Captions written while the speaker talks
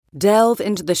Delve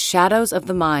into the shadows of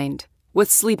the mind with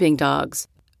Sleeping Dogs,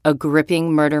 a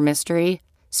gripping murder mystery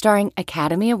starring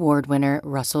Academy Award winner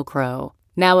Russell Crowe.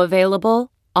 Now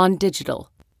available on digital.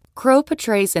 Crowe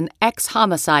portrays an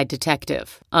ex-homicide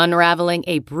detective unraveling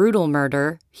a brutal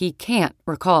murder he can't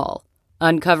recall.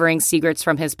 Uncovering secrets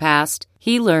from his past,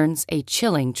 he learns a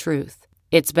chilling truth.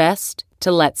 It's best to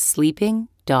let sleeping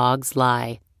dogs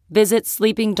lie. Visit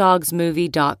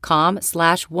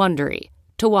sleepingdogsmovie.com/Wondery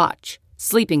to watch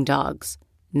Sleeping Dogs,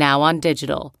 now on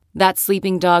digital. That's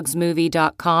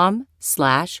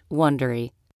sleepingdogsmovie.com/Wondery.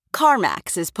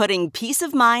 CarMax is putting peace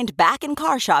of mind back in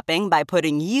car shopping by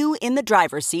putting you in the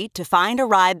driver's seat to find a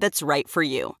ride that's right for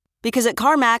you. Because at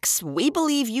CarMax, we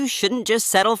believe you shouldn't just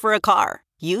settle for a car.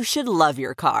 You should love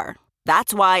your car.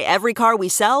 That's why every car we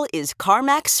sell is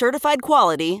CarMax certified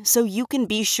quality, so you can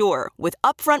be sure with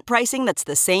upfront pricing that's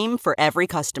the same for every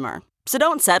customer. So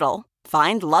don't settle.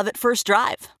 Find love at first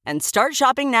drive and start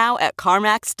shopping now at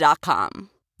CarMax.com.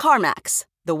 CarMax,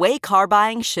 the way car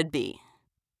buying should be.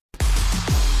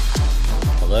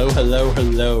 Hello,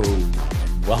 and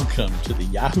welcome to the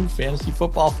Yahoo Fantasy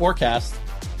Football Forecast,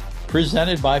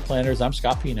 presented by Planners. I'm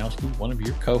Scott Pianowski, one of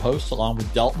your co-hosts, along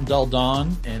with Dalton Del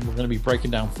Don, and we're going to be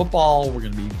breaking down football. We're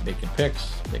going to be making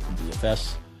picks, making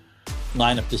DFS,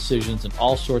 lineup decisions, and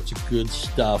all sorts of good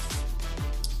stuff.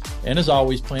 And as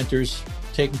always, Planters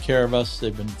taking care of us.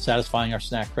 They've been satisfying our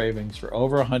snack cravings for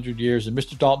over 100 years. And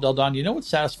Mr. Dalton Del Don, you know what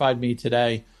satisfied me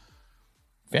today?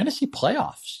 Fantasy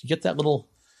playoffs. You get that little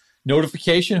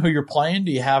notification who you're playing.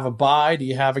 Do you have a bye? Do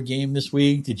you have a game this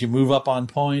week? Did you move up on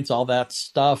points? All that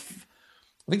stuff.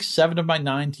 I think 7 of my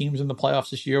 9 teams in the playoffs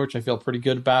this year, which I feel pretty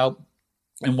good about.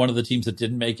 And one of the teams that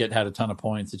didn't make it had a ton of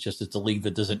points. It's just it's a league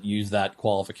that doesn't use that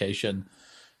qualification.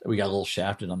 We got a little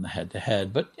shafted on the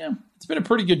head-to-head. But, yeah, it's been a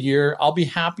pretty good year. I'll be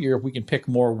happier if we can pick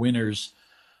more winners.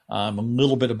 I'm a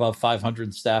little bit above 500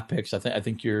 in staff picks. I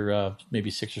think you're maybe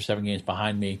 6 or 7 games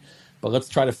behind me. But let's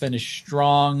try to finish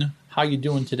strong. How you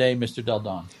doing today, Mr. Del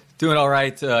Don? Doing all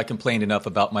right. I complained enough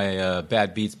about my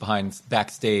bad beats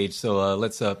backstage. So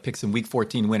let's pick some Week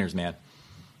 14 winners, man.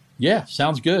 Yeah,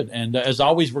 sounds good. And as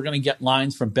always, we're going to get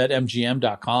lines from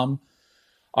BetMGM.com,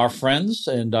 our friends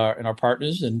and our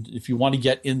partners. And if you want to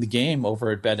get in the game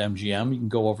over at BetMGM, you can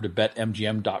go over to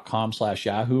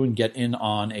BetMGM.com/Yahoo and get in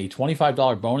on a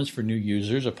 $25 bonus for new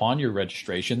users upon your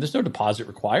registration. There's no deposit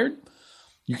required.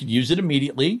 You can use it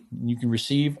immediately. You can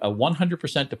receive a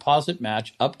 100% deposit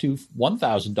match up to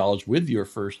 $1,000 with your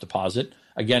first deposit.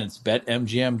 Again, it's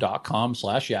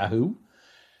betmgm.com/Yahoo.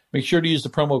 Make sure to use the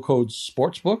promo code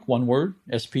SPORTSBOOK, one word,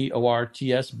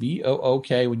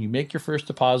 SPORTSBOOK, when you make your first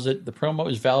deposit. The promo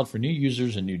is valid for new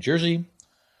users in New Jersey,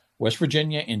 West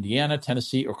Virginia, Indiana,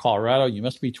 Tennessee, or Colorado. You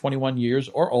must be 21 years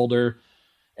or older,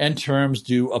 and terms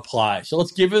do apply. So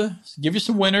let's give you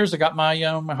some winners. I got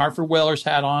my my Hartford Whalers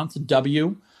hat on. It's a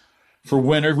W for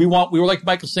winners. We were like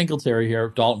Michael Singletary here,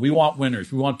 Dalton. We want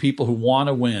winners. We want people who want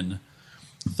to win.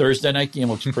 Thursday night game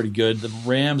looks pretty good. The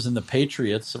Rams and the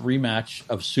Patriots, a rematch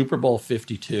of Super Bowl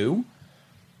 52.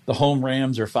 The home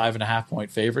Rams are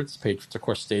 5.5-point favorites. Patriots, of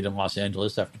course, stayed in Los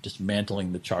Angeles after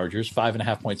dismantling the Chargers.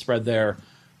 5.5-point spread there.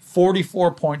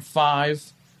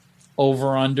 44.5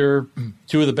 over under.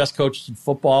 Two of the best coaches in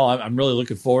football. I'm really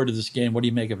looking forward to this game. What do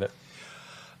you make of it?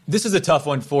 This is a tough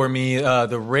one for me.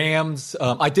 The Rams,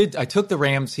 I took the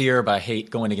Rams here, but I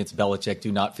hate going against Belichick.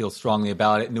 Do not feel strongly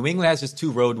about it. New England has just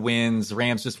 2 road wins. The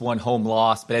Rams just 1 home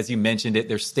loss. But as you mentioned it,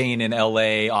 they're staying in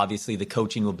L.A. Obviously, the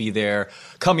coaching will be there.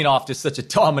 Coming off just such a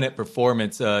dominant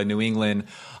performance, New England.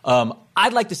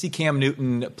 I'd like to see Cam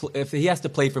Newton, if he has to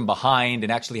play from behind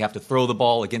and actually have to throw the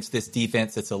ball against this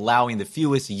defense that's allowing the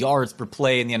fewest yards per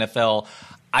play in the NFL.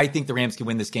 I think the Rams can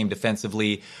win this game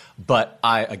defensively, but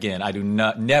I do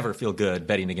never feel good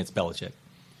betting against Belichick.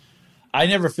 I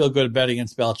never feel good at betting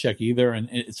against Belichick either, and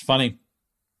it's funny.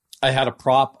 I had a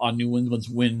prop on New England's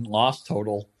win-loss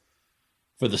total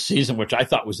for the season, which I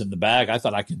thought was in the bag. I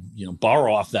thought I could,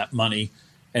 borrow off that money,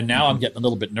 and now I'm getting a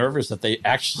little bit nervous that they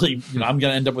actually, I'm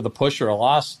going to end up with a push or a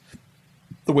loss.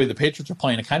 The way the Patriots are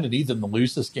playing, I kind of need them to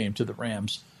lose this game to the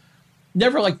Rams.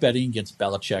 Never like betting against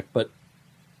Belichick, but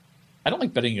I don't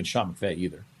like betting against Sean McVay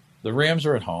either. The Rams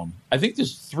are at home. I think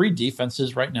there's 3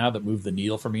 defenses right now that move the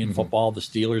needle for me in football: the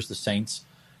Steelers, the Saints,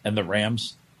 and the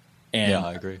Rams. And yeah,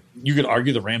 I agree. You could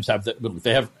argue the Rams have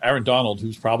they have Aaron Donald,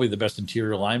 who's probably the best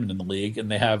interior lineman in the league,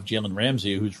 and they have Jalen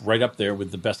Ramsey, who's right up there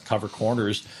with the best cover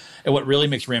corners. And what really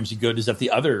makes Ramsey good is that the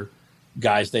other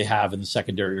guys they have in the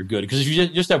secondary are good. Because if you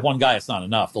just have one guy, it's not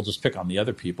enough. They'll just pick on the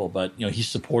other people. But he's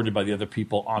supported by the other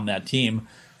people on that team.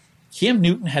 Cam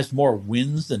Newton has more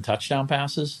wins than touchdown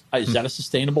passes. Is that a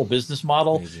sustainable business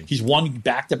model? Amazing. He's won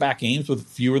back-to-back games with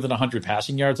fewer than 100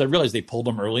 passing yards. I realize they pulled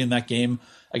him early in that game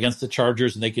against the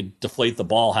Chargers, and they could deflate the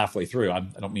ball halfway through. I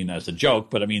don't mean that as a joke,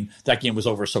 but I mean, that game was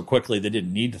over so quickly they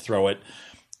didn't need to throw it.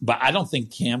 But I don't think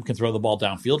Cam can throw the ball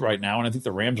downfield right now, and I think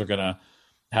the Rams are going to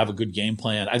have a good game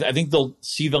plan. I think they'll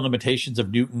see the limitations of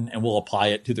Newton and will apply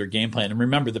it to their game plan. And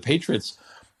remember, the Patriots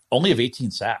only have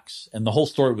 18 sacks, and the whole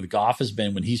story with Goff has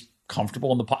been when he's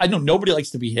comfortable in the pocket. I know nobody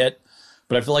likes to be hit,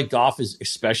 but I feel like Goff is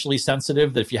especially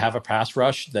sensitive that if you have a pass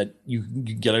rush that you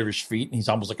get over his feet, and he's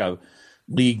almost like a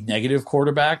league negative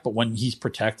quarterback. But when he's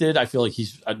protected, I feel like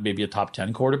he's maybe a top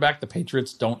 10 quarterback. The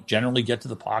Patriots don't generally get to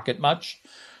the pocket much.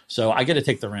 So I got to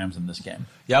take the Rams in this game.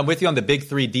 Yeah, I'm with you on the big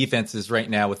three defenses right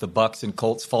now with the Bucs and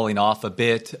Colts falling off a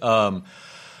bit.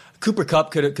 Cooper Kupp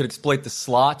could exploit the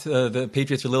slot. The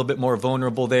Patriots are a little bit more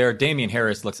vulnerable there. Damian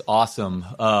Harris looks awesome,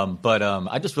 but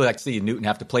I just really like to see Newton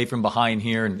have to play from behind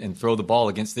here and throw the ball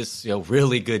against this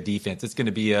really good defense. It's going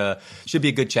to be should be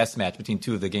a good chess match between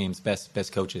two of the game's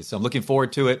best coaches. So I'm looking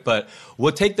forward to it. But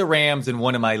we'll take the Rams in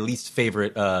one of my least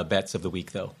favorite bets of the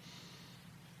week, though.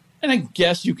 And I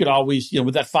guess you could always,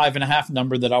 with that 5.5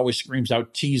 number that always screams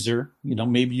out teaser,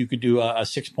 maybe you could do a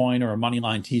 6-point or a money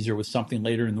line teaser with something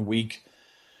later in the week.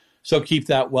 So keep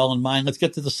that well in mind. Let's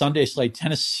get to the Sunday slate.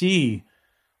 Tennessee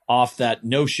off that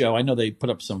no-show. I know they put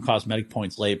up some cosmetic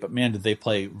points late, but man, did they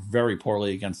play very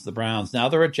poorly against the Browns. Now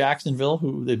they're at Jacksonville,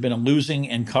 who they've been a losing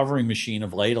and covering machine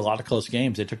of late. A lot of close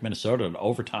games. They took Minnesota to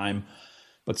overtime,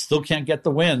 but still can't get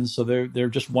the wins. So they're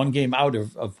just one game out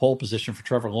of pole position for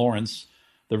Trevor Lawrence.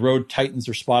 The road Titans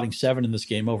are spotting 7 in this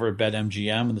game over at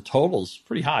BetMGM, and the total's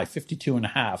pretty high,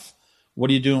 52.5. What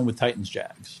are you doing with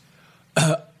Titans-Jags?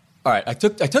 All right, I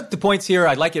took the points here.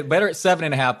 I'd like it better at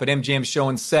 7.5, but MGM's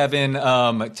showing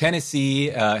 7. Tennessee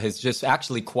has just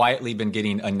actually quietly been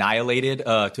getting annihilated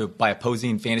by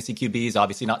opposing fantasy QBs.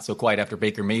 Obviously not so quiet after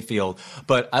Baker Mayfield,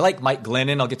 but I like Mike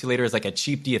Glennon. I'll get to later as like a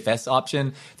cheap DFS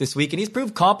option this week, and he's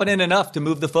proved competent enough to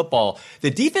move the football. The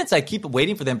defense, I keep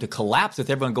waiting for them to collapse with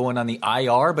everyone going on the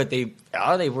IR, but they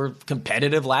were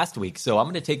competitive last week, so I'm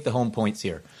going to take the home points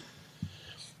here.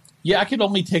 Yeah, I could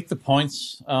only take the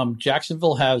points.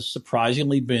 Jacksonville has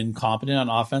surprisingly been competent on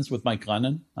offense with Mike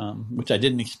Glennon, which I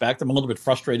didn't expect. I'm a little bit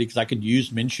frustrated because I could use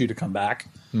Minshew to come back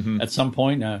at some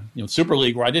point. Super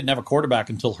League, where I didn't have a quarterback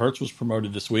until Hurts was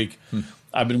promoted this week.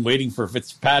 I've been waiting for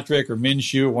Fitzpatrick or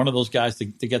Minshew, one of those guys to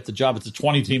get the job. It's a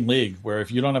 20-team league where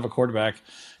if you don't have a quarterback,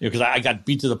 because I got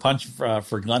beat to the punch for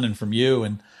Glennon from you,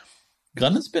 and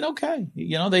Glennon's been okay.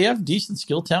 They have decent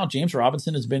skill talent. James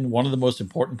Robinson has been one of the most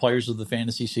important players of the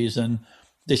fantasy season.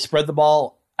 They spread the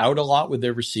ball out a lot with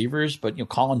their receivers, but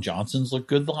Colin Johnson's looked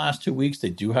good the last 2 weeks. They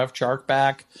do have Chark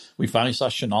back. We finally saw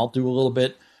Shenault do a little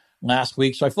bit last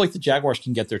week. So I feel like the Jaguars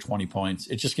can get their 20 points.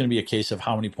 It's just going to be a case of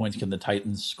how many points can the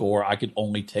Titans score. I could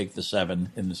only take the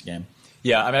 7 in this game.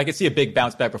 Yeah, I could see a big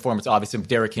bounce-back performance, obviously, with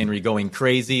Derrick Henry going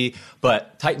crazy,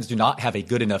 but Titans do not have a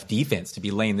good enough defense to be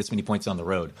laying this many points on the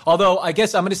road. Although, I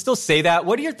guess I'm going to still say that.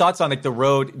 What are your thoughts on the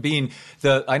road being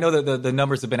I know that the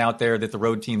numbers have been out there that the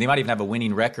road team, they might even have a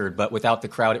winning record, but without the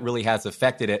crowd, it really has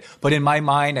affected it. But in my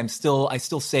mind, I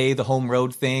still say the home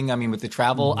road thing. With the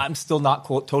travel, I'm still not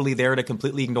totally there to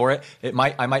completely ignore it.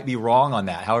 I might be wrong on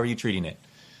that. How are you treating it?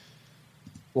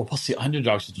 Well, plus the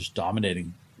underdogs are just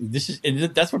dominating.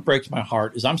 That's what breaks my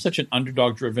heart is I'm such an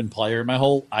underdog-driven player. My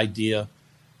whole idea,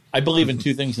 I believe in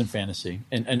two things in fantasy,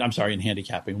 and I'm sorry, in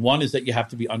handicapping. One is that you have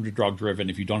to be underdog-driven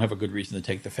if you don't have a good reason to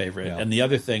take the favorite. Yeah. And the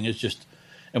other thing is just,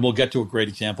 and we'll get to a great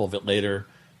example of it later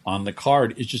on the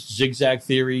card, is just zigzag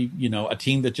theory. A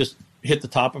team that just hit the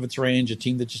top of its range, a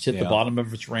team that just hit the bottom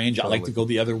of its range. Totally. I like to go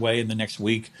the other way in the next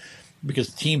week.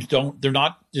 Because teams there's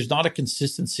not a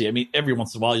consistency. Every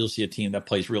once in a while you'll see a team that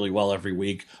plays really well every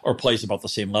week or plays about the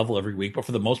same level every week. But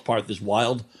for the most part, there's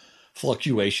wild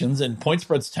fluctuations, and point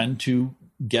spreads tend to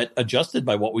get adjusted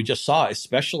by what we just saw,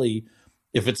 especially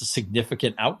if it's a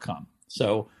significant outcome.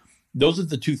 So those are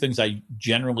the two things I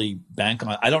generally bank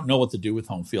on. I don't know what to do with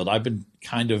home field. I've been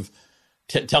kind of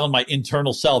telling my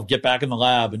internal self, get back in the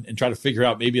lab and try to figure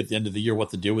out maybe at the end of the year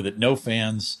what to do with it. No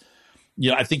fans.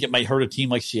 I think it might hurt a team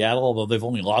like Seattle, although they've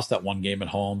only lost that one game at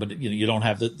home. But you don't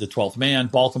have the 12th man.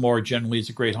 Baltimore generally is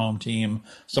a great home team.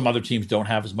 Some other teams don't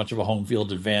have as much of a home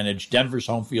field advantage. Denver's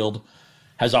home field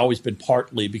has always been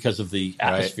partly because of the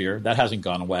atmosphere. Right. That hasn't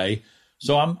gone away.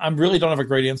 So I'm really don't have a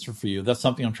great answer for you. That's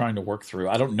something I'm trying to work through.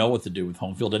 I don't know what to do with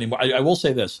home field anymore. I will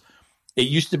say this. It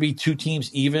used to be 2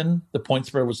 teams even. The point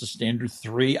spread was a standard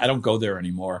 3. I don't go there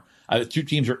anymore. 2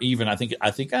 teams are even. I think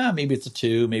maybe it's a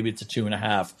 2, maybe it's a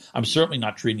 2.5. I'm certainly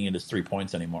not treating it as 3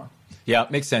 points anymore. Yeah,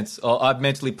 makes sense. I've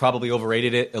mentally probably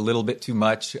overrated it a little bit too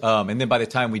much. And then by the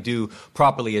time we do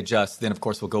properly adjust, then of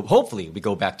course hopefully we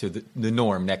go back to the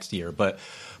norm next year. But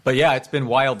yeah, it's been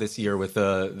wild this year with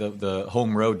the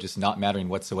home road just not mattering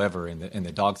whatsoever and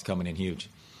the dogs coming in huge.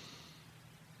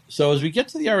 So as we get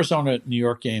to the Arizona-New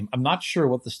York game, I'm not sure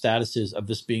what the status is of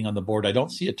this being on the board. I don't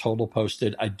see a total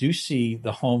posted. I do see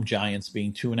the home Giants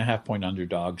being 2.5-point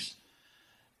underdogs.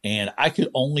 And I could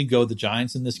only go the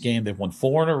Giants in this game. They've won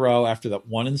 4 in a row after that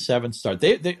 1-7 start.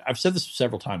 I've said this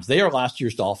several times. They are last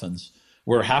year's Dolphins,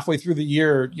 where halfway through the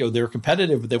year, they were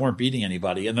competitive, but they weren't beating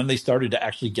anybody. And then they started to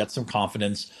actually get some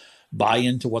confidence, buy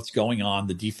into what's going on.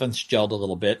 The defense gelled a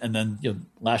little bit. And then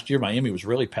last year, Miami was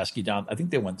really pesky down. I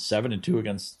think they went 7-2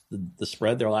 against the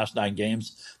spread their last 9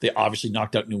 games. They obviously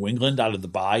knocked out New England out of the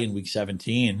bye in week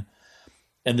 17.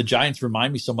 And the Giants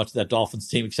remind me so much of that Dolphins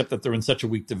team, except that they're in such a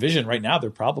weak division. Right now,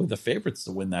 they're probably the favorites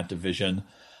to win that division.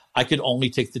 I could only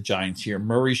take the Giants here.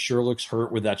 Murray sure looks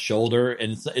hurt with that shoulder.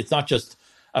 And it's not just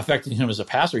affecting him as a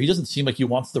passer. He doesn't seem like he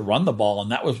wants to run the ball.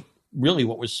 And that was really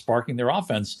what was sparking their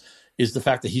offense, is the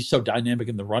fact that he's so dynamic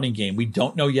in the running game. We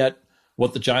don't know yet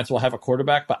what the Giants will have a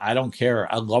quarterback, but I don't care.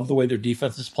 I love the way their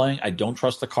defense is playing. I don't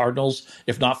trust the Cardinals.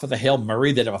 If not for the Hail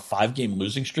Murray, they'd have a 5-game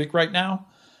losing streak right now.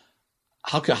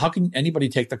 How can anybody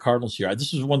take the Cardinals here?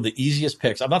 This is one of the easiest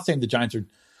picks. I'm not saying the Giants are,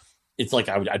 it's like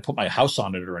I'd put my house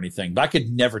on it or anything, but I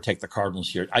could never take the Cardinals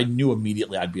here. I knew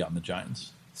immediately I'd be on the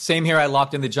Giants. Same here. I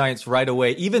locked in the Giants right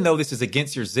away, even though this is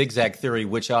against your zigzag theory,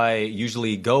 which I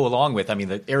usually go along with. I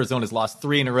mean, Arizona's lost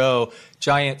 3 in a row.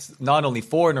 Giants not only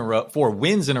 4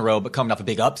 wins in a row, but coming off a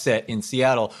big upset in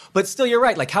Seattle. But still, you're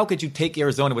right. Like, how could you take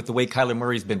Arizona with the way Kyler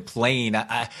Murray's been playing?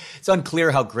 It's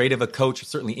unclear how great of a coach,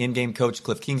 certainly in-game coach,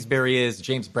 Cliff Kingsbury is.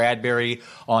 James Bradbury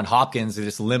on Hopkins, they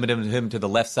just limited him to the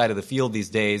left side of the field these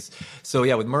days. So,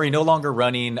 yeah, with Murray no longer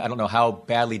running, I don't know how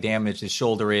badly damaged his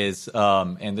shoulder is.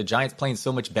 And the Giants playing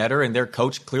so much better, and their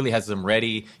coach clearly has them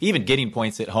ready, even getting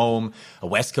points at home, a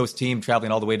West Coast team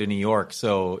traveling all the way to New York.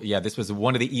 So, yeah, this was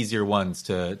one of the easier ones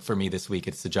for me this week.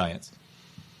 It's the Giants.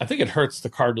 I think it hurts the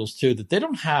Cardinals, too, that they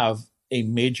don't have a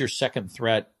major second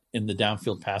threat in the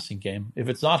downfield passing game. If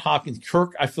it's not Hopkins,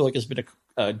 Kirk, I feel like has been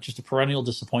just a perennial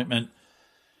disappointment.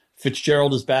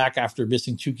 Fitzgerald is back after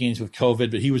missing 2 games with COVID,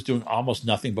 but he was doing almost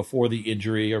nothing before the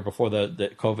injury or before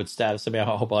the COVID status. I mean, I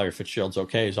hope Larry Fitzgerald's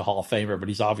okay. He's a Hall of Famer, but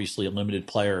he's obviously a limited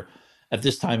player at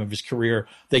this time of his career.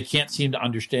 They can't seem to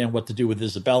understand what to do with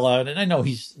Isabella. And I know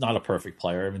he's not a perfect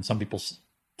player. I mean, some people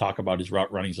talk about his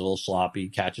route running. He's a little sloppy,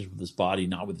 catches with his body,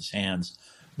 not with his hands.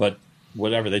 But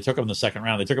whatever, they took him in the second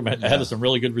round. They took him ahead of some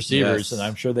really good receivers, and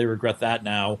I'm sure they regret that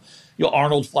now.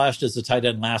 Arnold flashed as the tight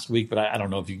end last week, but I don't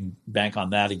know if you can bank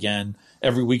on that again.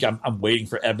 Every week I'm waiting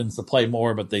for Evans to play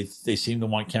more, but they seem to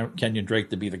want Kenyon Drake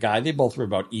to be the guy. They both were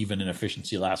about even in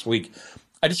efficiency last week.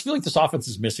 I just feel like this offense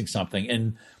is missing something,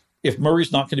 and if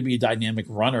Murray's not going to be a dynamic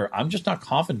runner, I'm just not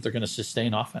confident they're going to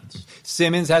sustain offense.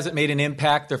 Simmons hasn't made an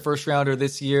impact. Their first rounder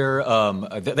this year.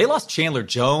 They lost Chandler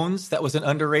Jones. That was an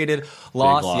underrated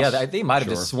loss. Yeah, they might have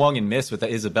just swung and missed with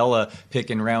the Isabella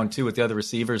pick in round 2 with the other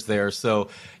receivers there. So,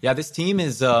 yeah, this team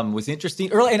was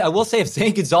interesting early. And I will say, if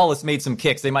Zane Gonzalez made some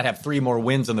kicks, they might have 3 more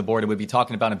wins on the board and we'd be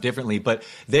talking about them differently. But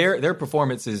their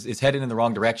performance is headed in the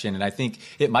wrong direction. And I think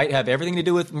it might have everything to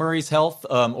do with Murray's health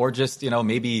or just,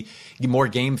 maybe more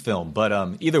game film. But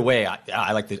either way,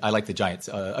 I like the Giants.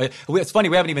 It's funny,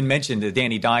 we haven't even mentioned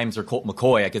Danny Dimes or Colt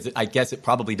McCoy. I guess it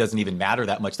probably doesn't even matter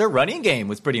that much. Their running game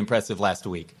was pretty impressive last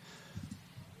week.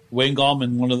 Wayne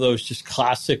Gallman, one of those just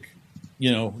classic,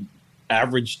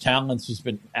 average talents who's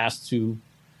been asked to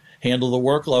handle the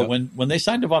workload. Yep. When they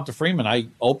signed Devonta Freeman, I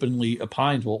openly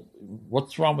opined, well,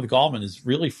 what's wrong with Gallman? Is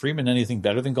really Freeman anything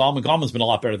better than Gallman? Gallman's been a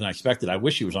lot better than I expected. I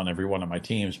wish he was on every one of my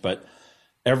teams, but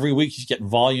every week he's getting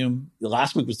volume.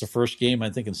 Last week was the first game, I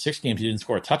think, in 6 games he didn't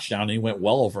score a touchdown, and he went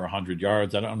well over 100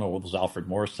 yards. I don't know where those Alfred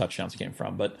Morris touchdowns came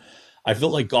from, but I feel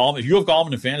like Gallman, if you have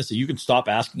Gallman in fantasy, you can stop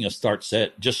asking a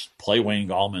start-sit. Just play Wayne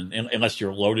Gallman, unless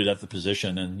you're loaded at the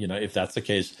position. And, if that's the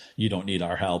case, you don't need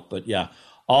our help. But, yeah,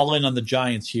 all in on the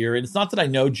Giants here. And it's not that I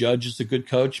know Judge is a good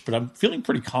coach, but I'm feeling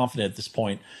pretty confident at this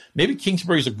point. Maybe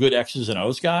Kingsbury's a good X's and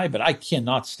O's guy, but I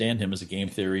cannot stand him as a game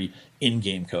theory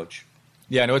in-game coach.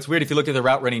 Yeah, no, it's weird. If you look at the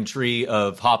route running tree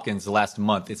of Hopkins the last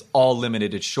month, it's all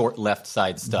limited to short left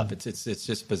side stuff. Mm-hmm. It's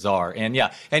just bizarre. And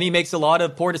he makes a lot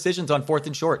of poor decisions on 4th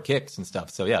and short kicks and stuff.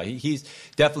 So, yeah, he's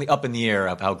definitely up in the air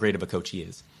of how great of a coach he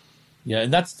is. Yeah,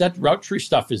 and that route tree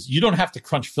stuff is, you don't have to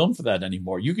crunch film for that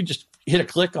anymore. You can just hit a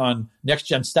click on Next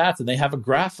Gen Stats and they have a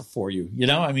graph for you.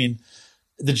 I mean,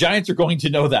 the Giants are going to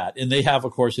know that. And they have,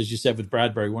 of course, as you said, with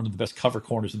Bradbury, one of the best cover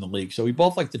corners in the league. So we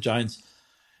both like the Giants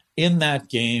in that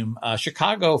game.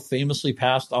 Chicago famously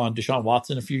passed on Deshaun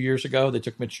Watson a few years ago. They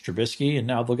took Mitch Trubisky, and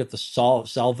now they'll get to settle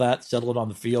it on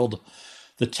the field.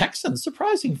 The Texans,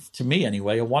 surprising to me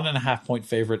anyway, a 1.5-point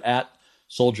favorite at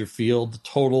Soldier Field. The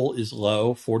total is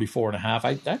low,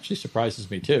 44.5. That actually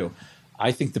surprises me too.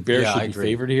 I think the Bears should be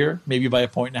favored here, maybe by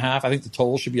 1.5. I think the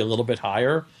total should be a little bit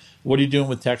higher. What are you doing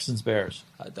with Texans Bears?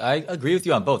 I agree with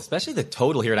you on both, especially the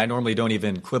total here. And I normally don't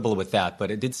even quibble with that,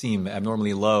 but it did seem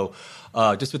abnormally low.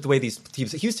 Just with the way these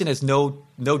teams, Houston has no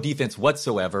defense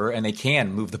whatsoever, and they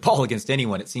can move the ball against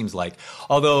anyone, it seems like.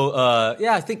 Although,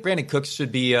 I think Brandon Cooks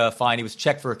should be fine. He was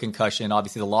checked for a concussion.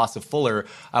 Obviously, the loss of Fuller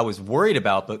I was worried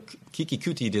about, but Kiki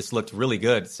Kuti just looked really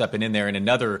good stepping in there. And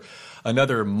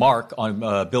another mark on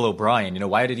Bill O'Brien.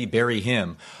 Why did he bury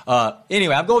him?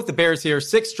 Anyway, I'm going with the Bears here.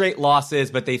 6 straight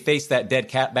losses, but they faced that dead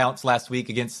cat bounce last week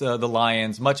against the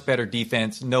Lions. Much better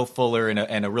defense, no Fuller,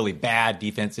 and a really bad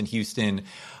defense in Houston.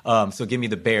 So give me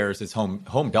the Bears as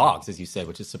home dogs, as you said,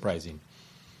 which is surprising.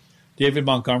 David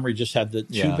Montgomery just had the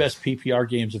two best PPR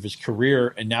games of his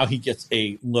career, and now he gets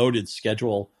a loaded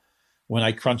schedule. When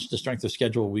I crunched the strength of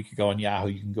schedule a week ago on Yahoo,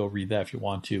 you can go read that if you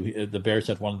want to. The Bears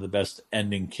had one of the best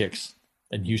ending kicks,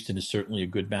 and Houston is certainly a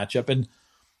good matchup. And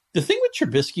the thing with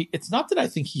Trubisky, it's not that I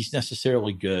think he's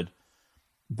necessarily good,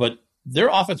 but their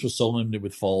offense was so limited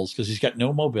with Foles because he's got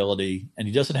no mobility and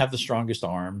he doesn't have the strongest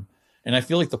arm. And I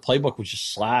feel like the playbook was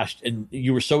just slashed, and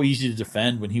you were so easy to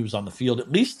defend when he was on the field.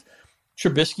 At least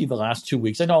Trubisky the last 2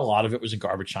 weeks, I know a lot of it was in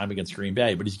garbage time against Green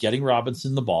Bay, but he's getting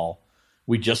Robinson the ball.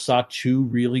 We just saw 2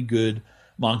 really good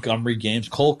Montgomery games.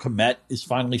 Cole Kmet is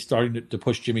finally starting to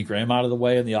push Jimmy Graham out of the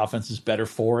way, and the offense is better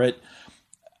for it.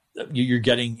 You're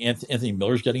getting Anthony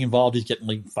Miller's getting involved. He's getting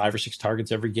like 5 or 6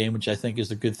 targets every game, which I think is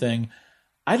a good thing.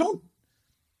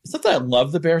 It's not that I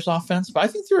love the Bears offense, but I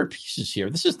think there are pieces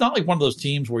here. This is not like one of those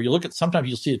teams where you look at, sometimes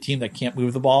you'll see a team that can't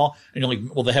move the ball and you're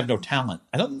like, well, they have no talent.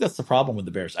 I don't think that's the problem with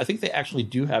the Bears. I think they actually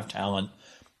do have talent.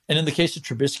 And in the case of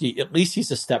Trubisky, at least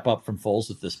he's a step up from Foles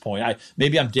at this point.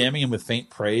 Maybe I'm damning him with faint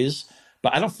praise,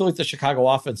 but I don't feel like the Chicago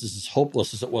offense is as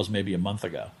hopeless as it was maybe a month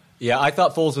ago. Yeah, I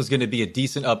thought Foles was going to be a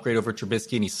decent upgrade over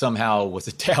Trubisky, and he somehow was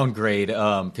a downgrade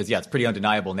because, it's pretty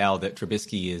undeniable now that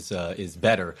Trubisky is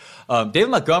better. David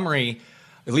Montgomery,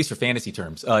 at least for fantasy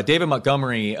terms. David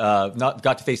Montgomery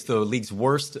got to face the league's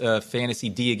worst fantasy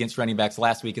D against running backs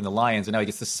last week in the Lions, and now he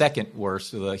gets the second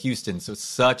worst, Houston. So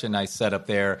such a nice setup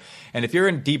there. And if you're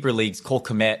in deeper leagues, Cole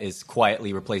Kmet is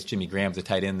quietly replaced Jimmy Graham's a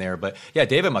tight end there. But yeah,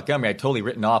 David Montgomery I'd totally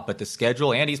written off, but the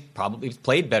schedule, and he's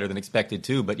played better than expected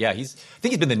too. But yeah, I think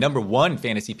he's been the number 1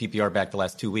 fantasy PPR back the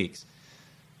last 2 weeks.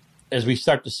 As we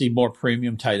start to see more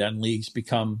premium tight end leagues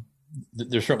become,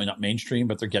 they're certainly not mainstream,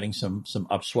 but they're getting some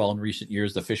upswell in recent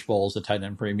years. The Fishbowl is the tight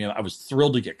end premium. I was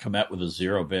thrilled to get Kmet with a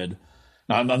 0 bid.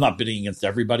 Now, I'm not bidding against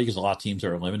everybody because a lot of teams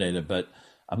are eliminated, but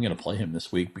I'm going to play him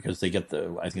this week because they get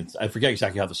I forget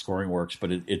exactly how the scoring works,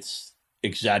 but it's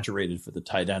exaggerated for the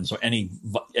tight end. So any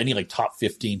like top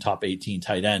 15, top 18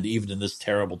 tight end, even in this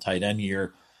terrible tight end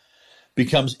year,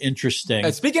 becomes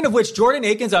interesting. Speaking of which, Jordan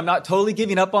Akins, I'm not totally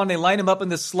giving up on. They line him up in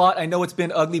the slot. I know it's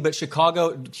been ugly, but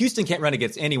Houston can't run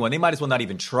against anyone. They might as well not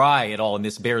even try at all in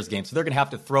this Bears game. So they're going to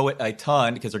have to throw it a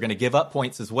ton because they're going to give up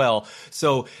points as well.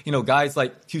 So, guys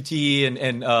like QT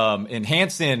and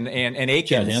Hansen and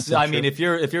Akins. Yeah, Hansen, I mean, if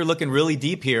you're looking really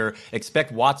deep here,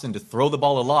 expect Watson to throw the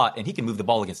ball a lot, and he can move the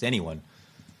ball against anyone.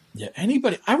 Yeah,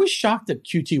 anybody. I was shocked that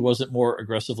QT wasn't more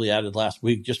aggressively added last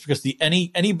week, just because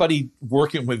anybody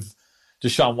working with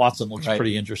Deshaun Watson looks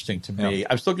pretty interesting to me. Yeah.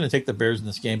 I'm still going to take the Bears in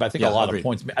this game, but I think a lot of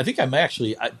points. I think I'm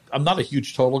not a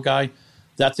huge total guy.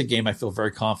 That's a game I feel very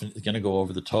confident is going to go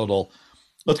over the total.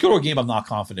 Let's go to a game I'm not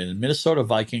confident in. Minnesota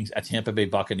Vikings at Tampa Bay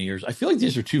Buccaneers. I feel like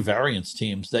these are 2 variance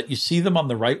teams that you see them on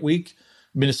the right week.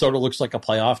 Minnesota looks like a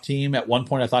playoff team. At one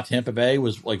point, I thought Tampa Bay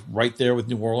was like right there with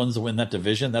New Orleans to win that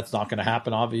division. That's not going to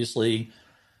happen, obviously.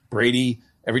 Brady,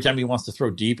 every time he wants to throw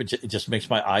deep, it just makes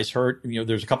my eyes hurt.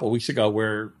 There's a couple of weeks ago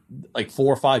where like 4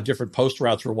 or 5 different post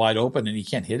routes were wide open and he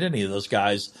can't hit any of those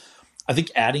guys. I think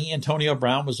adding Antonio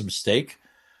Brown was a mistake.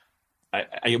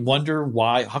 I wonder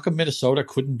why. How come Minnesota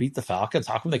couldn't beat the Falcons?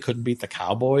 How come they couldn't beat the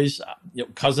Cowboys?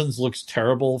 Cousins looks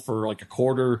terrible for like a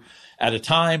quarter at a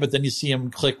time, but then you see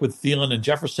him click with Thielen and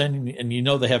Jefferson, and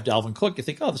they have Dalvin Cook. You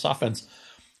think, oh, this offense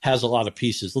has a lot of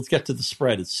pieces. Let's get to the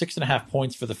spread. It's 6.5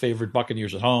 points for the favored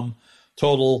Buccaneers at home.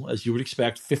 Total, as you would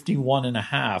expect,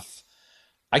 51.5.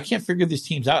 I can't figure these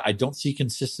teams out. I don't see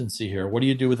consistency here. What do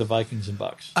you do with the Vikings and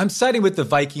Bucks? I'm siding with the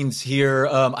Vikings here.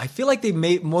 I feel like they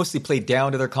may mostly play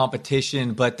down to their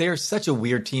competition, but they're such a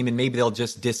weird team, and maybe they'll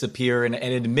just disappear. And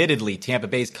admittedly, Tampa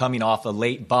Bay's coming off a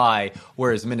late bye,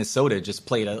 whereas Minnesota just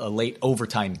played a late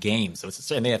overtime game.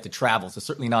 And they have to travel, so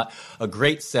certainly not a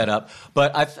great setup.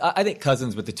 But I think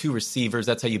Cousins with the two receivers,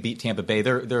 that's how you beat Tampa Bay.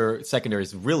 Their secondary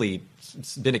has really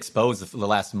been exposed for the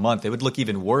last month. It would look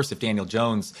even worse if Daniel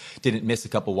Jones didn't miss a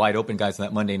couple wide open guys in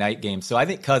that Monday night game. So I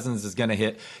think Cousins is going to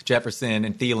hit Jefferson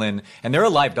and Thielen, and they're a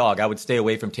live dog. I would stay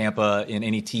away from Tampa in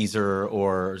any teaser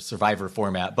or survivor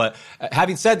format. But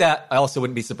having said that, I also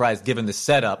wouldn't be surprised given the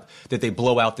setup that they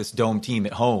blow out this dome team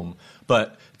at home.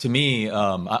 But to me,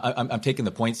 I'm taking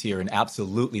the points here and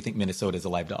absolutely think Minnesota is a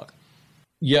live dog.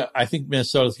 Yeah, I think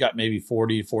Minnesota's got maybe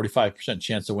 40, 45%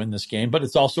 chance to win this game, but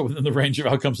it's also within the range of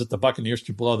outcomes that the Buccaneers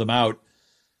could blow them out.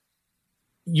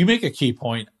 You make a key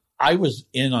point. I was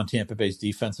in on Tampa Bay's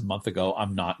defense a month ago.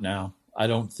 I'm not now. I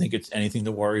don't think it's anything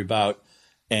to worry about.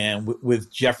 And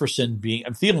with Jefferson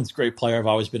Thielen's a great player. I've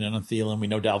always been in on Thielen. We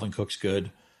know Dalvin Cook's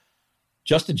good.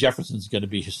 Justin Jefferson's going to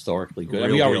be historically good.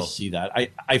 We already see that.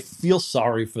 I feel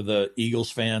sorry for the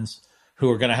Eagles fans who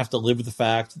are going to have to live with the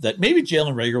fact that maybe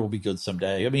Jalen Reagor will be good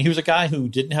someday. I mean, he was a guy who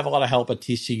didn't have a lot of help at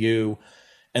TCU,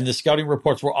 and the scouting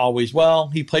reports were always, well,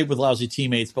 he played with lousy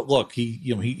teammates, but look,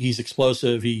 he's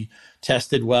explosive, he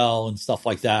tested well and stuff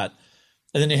like that.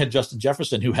 And then they had Justin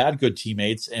Jefferson, who had good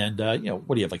teammates, and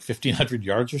what do you have, like 1,500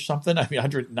 yards or something? I mean,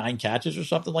 109 catches or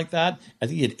something like that. I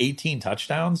think he had 18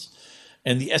 touchdowns.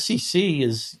 And the SEC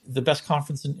is the best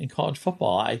conference in college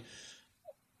football.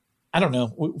 I don't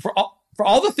know. For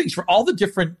all the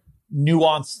different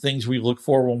nuanced things we look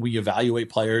for when we evaluate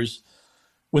players,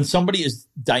 when somebody is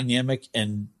dynamic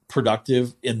and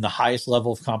productive in the highest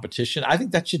level of competition, I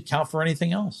think that should count for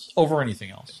anything else, over anything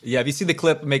else. Yeah, have you seen the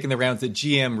clip making the rounds that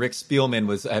GM Rick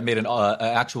Spielman had made an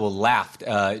actual laugh?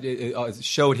 It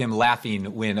showed him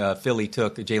laughing when Philly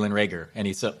took Jalen Reagor, and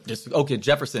he said, "Okay,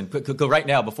 Jefferson, go right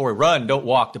now before we run, don't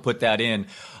walk," to put that in.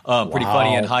 Pretty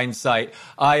funny in hindsight.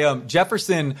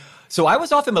 Jefferson. So I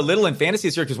was off him a little in fantasy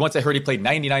this year because once I heard he played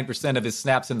 99% of his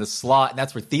snaps in the slot, and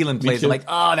that's where Thielen plays. I'm like,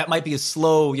 that might be a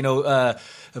slow, a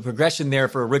progression there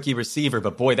for a rookie receiver.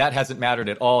 But boy, that hasn't mattered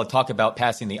at all. Talk about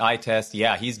passing the eye test.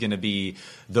 Yeah, he's going to be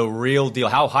the real deal.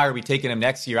 How high are we taking him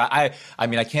next year? I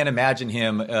mean, I can't imagine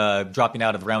him dropping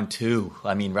out of round 2.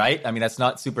 I mean, right? I mean, that's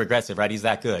not super aggressive, right? He's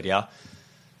that good, yeah?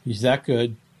 He's that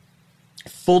good.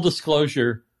 Full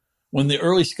disclosure, when the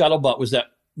early scuttlebutt was that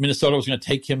Minnesota was going to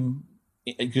take him,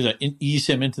 ease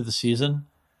him into the season,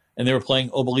 and they were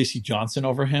playing Obelisi Johnson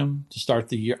over him to start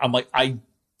the year. I'm like, I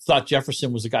thought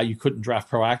Jefferson was a guy you couldn't draft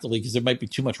proactively because there might be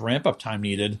too much ramp-up time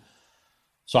needed.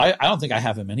 So I don't think I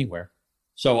have him anywhere.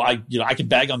 So I can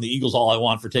bag on the Eagles all I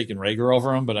want for taking Reagor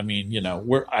over him, but I mean,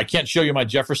 I can't show you my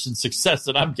Jefferson success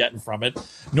that I'm getting from it.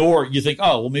 Nor you think,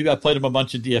 oh, well, maybe I played him a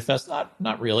bunch of DFS.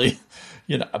 Not really,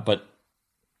 but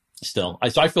still.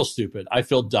 So I feel stupid. I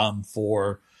feel dumb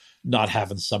for not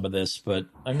having some of this, but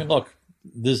I mean, look,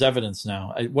 there's evidence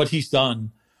now. What he's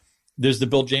done, there's the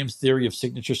Bill James theory of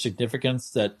signature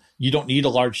significance that you don't need a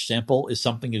large sample if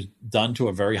something is done to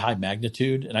a very high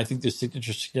magnitude. And I think there's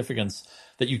signature significance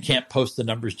that you can't post the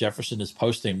numbers Jefferson is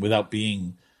posting without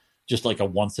being just like a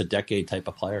once a decade type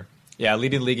of player. Yeah,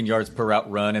 leading the league in yards per route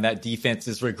run, and that defense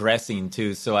is regressing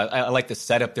too. So I like the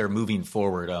setup there moving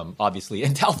forward, obviously.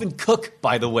 And Dalvin Cook,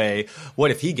 by the way,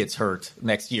 what if he gets hurt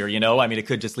next year? I mean, it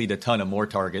could just lead to a ton of more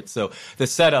targets. So the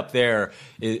setup there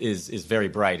is very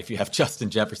bright if you have Justin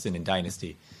Jefferson in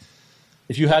Dynasty.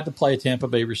 If you had to play a Tampa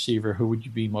Bay receiver, who would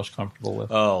you be most comfortable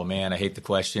with? Oh, man, I hate the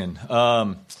question.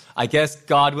 I guess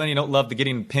Godwin. You don't love the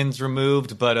getting pins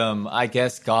removed, but I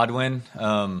guess Godwin.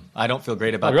 I don't feel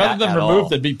great about that rather than removed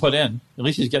than be put in. At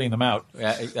least he's getting them out.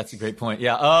 Yeah, that's a great point.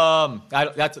 Yeah,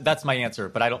 that's my answer,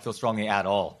 but I don't feel strongly at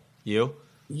all. You?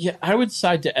 Yeah, I would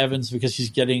side to Evans because he's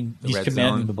commanding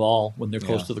zone. The ball when they're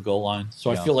close to the goal line.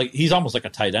 So I feel like he's almost like a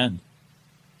tight end.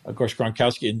 Of course,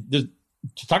 Gronkowski.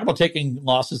 To talk about taking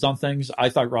losses on things, I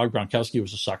thought Rob Gronkowski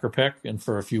was a sucker pick, and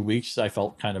for a few weeks I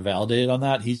felt kind of validated on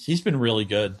that. He's been really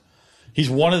good. He's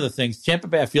one of the things. Tampa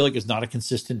Bay, I feel like, is not a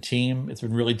consistent team. It's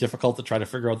been really difficult to try to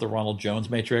figure out the Ronald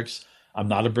Jones matrix. I'm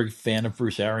not a big fan of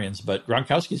Bruce Arians, but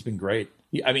Gronkowski's been great.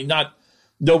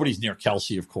 Nobody's near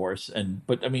Kelsey, of course,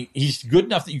 but I mean, he's good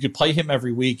enough that you could play him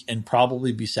every week and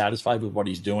probably be satisfied with what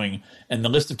he's doing. And the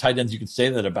list of tight ends you can say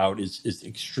that about is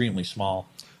extremely small.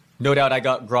 No doubt I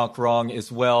got Gronk wrong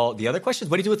as well. The other question is,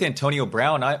 what do you do with Antonio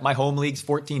Brown? My home league's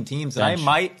 14 teams, and I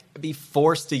might be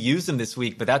forced to use him this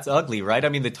week, but that's ugly, right? I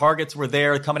mean, the targets were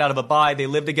there coming out of a bye. They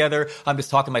live together. I'm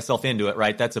just talking myself into it,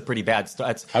 right? That's a pretty bad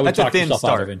start. That's a thin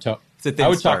start. I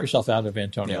would talk yourself out of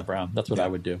Antonio Brown. That's what I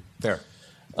would do. Fair.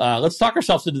 Let's talk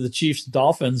ourselves into the Chiefs,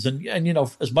 Dolphins. And, you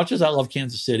know, as much as I love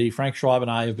Kansas City, Frank Schwab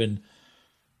and I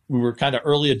we were kind of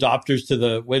early adopters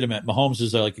to wait a minute, Mahomes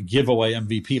is like a giveaway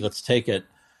MVP. Let's take it.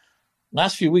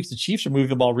 Last few weeks, the Chiefs are moving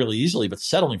the ball really easily, but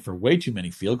settling for way too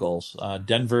many field goals.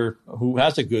 Denver, who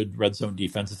has a good red zone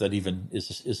defense, if that even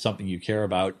is something you care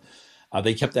about,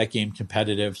 they kept that game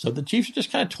competitive. So the Chiefs are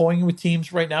just kind of toying with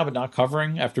teams right now, but not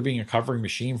covering after being a covering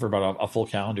machine for about a full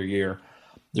calendar year.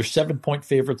 They're 7-point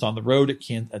favorites on the road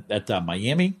at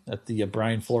Miami, at the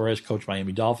Brian Flores coach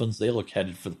Miami Dolphins. They look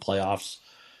headed for the playoffs.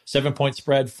 7-point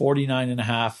spread,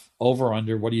 49.5 over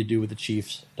under. What do you do with the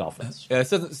Chiefs, Dolphins?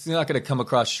 It's not going to come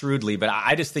across shrewdly, but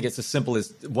I just think it's as simple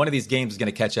as one of these games is going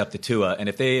to catch up to Tua. And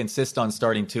if they insist on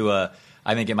starting Tua,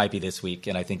 I think it might be this week.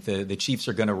 And I think the Chiefs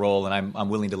are going to roll, and I'm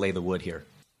willing to lay the wood here.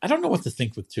 I don't know what to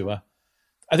think with Tua.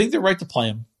 I think they're right to play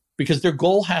him because their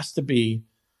goal has to be,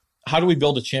 how do we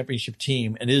build a championship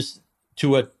team? And is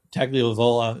Tua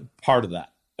Tagovailoa part of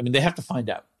that? I mean, they have to find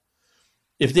out.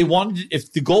 If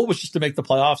the goal was just to make the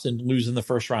playoffs and lose in the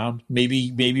first round,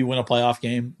 maybe win a playoff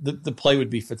game, the play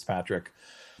would be Fitzpatrick.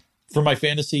 For my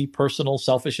fantasy, personal,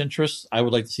 selfish interests, I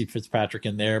would like to see Fitzpatrick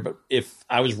in there. But if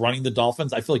I was running the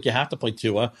Dolphins, I feel like you have to play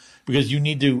Tua because you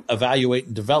need to evaluate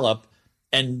and develop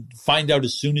and find out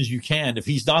as soon as you can. If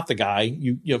he's not the guy,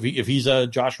 if he's a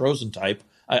Josh Rosen type,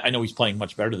 I know he's playing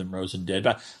much better than Rosen did,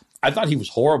 but I thought he was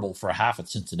horrible for a half at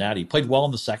Cincinnati. He played well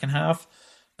in the second half,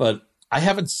 but I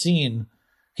haven't seen.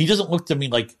 He doesn't look to me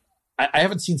like I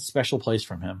haven't seen special plays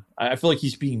from him. I feel like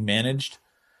he's being managed.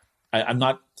 I'm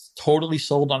not totally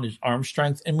sold on his arm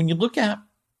strength. And when you look at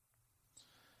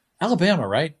Alabama,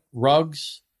 right?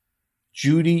 Ruggs,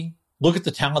 Judy, look at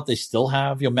the talent they still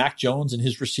have. Mac Jones and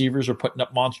his receivers are putting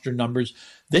up monster numbers.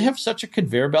 They have such a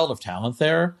conveyor belt of talent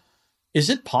there. Is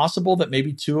it possible that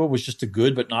maybe Tua was just a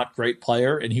good but not great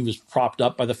player and he was propped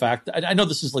up by the fact that I know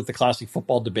this is like the classic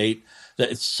football debate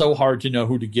that it's so hard to know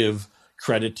who to give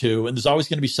credit to. And there's always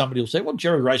going to be somebody who'll say, well,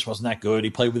 Jerry Rice wasn't that good.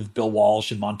 He played with Bill Walsh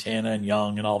and Montana and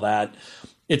Young and all that.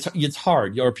 It's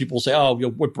hard. Or people say, oh,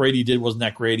 what Brady did wasn't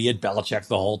that great. He had Belichick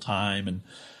the whole time. And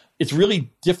it's really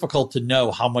difficult to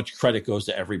know how much credit goes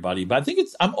to everybody. But I think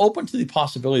I'm open to the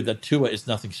possibility that Tua is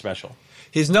nothing special.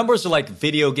 His numbers are like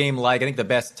video game-like. I think the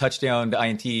best touchdown to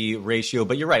INT ratio.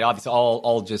 But you're right. Obviously,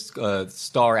 all just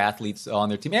star athletes on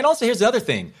their team. And also, here's the other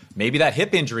thing. Maybe that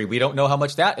hip injury, we don't know how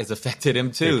much that has affected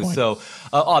him, too. So,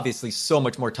 obviously, so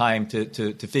much more time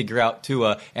to figure out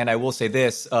Tua. And I will say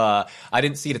this. I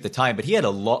didn't see it at the time, but he had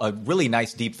a really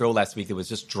nice deep throw last week that was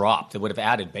just dropped. That would have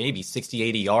added maybe 60,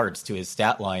 80 yards to his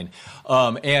stat line.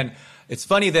 And it's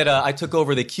funny that I took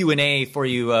over the Q&A for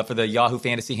you for the Yahoo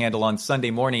Fantasy handle on Sunday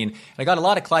morning. And I got a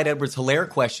lot of Clyde Edwards-Helaire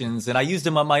questions, and I used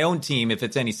him on my own team if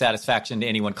it's any satisfaction to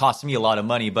anyone. Cost me a lot of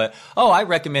money, but, I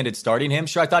recommended starting him.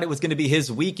 Sure, I thought it was going to be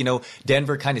his week.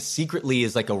 Denver kind of secretly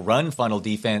is like a run funnel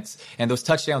defense, and those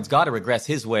touchdowns got to regress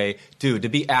his way. Dude, to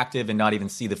be active and not even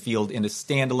see the field in a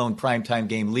standalone primetime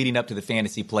game leading up to the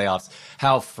fantasy playoffs,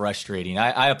 how frustrating.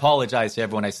 I apologize to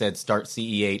everyone I said start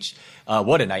CEH.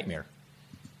 What a nightmare.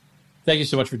 Thank you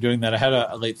so much for doing that. I had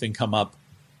a late thing come up,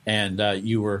 and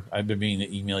I've been meaning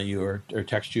to email you or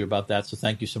text you about that. So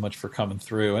thank you so much for coming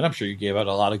through. And I'm sure you gave out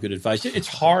a lot of good advice. It's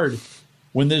hard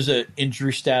when there's an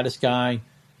injury status guy,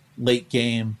 late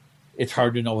game. It's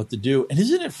hard to know what to do. And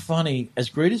isn't it funny,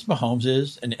 as great as Mahomes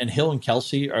is, and Hill and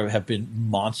Kelsey have been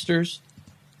monsters,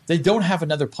 they don't have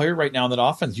another player right now in that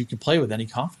offense you can play with any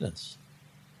confidence.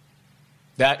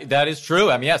 That is true.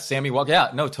 I mean, yes, Sammy Watkins.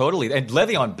 Yeah, no, totally. And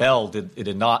Le'Veon Bell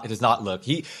does not look.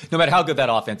 No matter how good that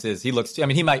offense is, he looks. I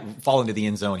mean, he might fall into the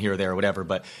end zone here or there or whatever,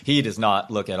 but he does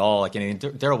not look at all like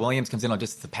anything. Darrell Williams comes in on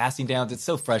just the passing downs. It's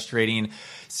so frustrating.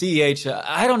 CEH,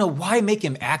 I don't know why make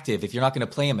him active if you're not going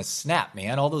to play him a snap,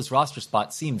 man. All those roster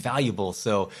spots seem valuable.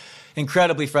 So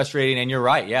incredibly frustrating. And you're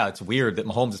right. Yeah, it's weird that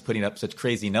Mahomes is putting up such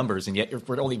crazy numbers, and yet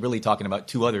we're only really talking about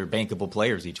two other bankable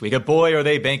players each week. Boy, are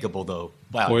they bankable, though.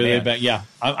 Wow, boy, are they yeah.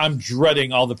 I'm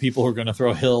dreading all the people who are going to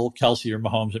throw Hill, Kelsey, or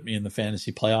Mahomes at me in the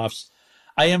fantasy playoffs.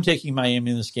 I am taking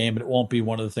Miami in this game, but it won't be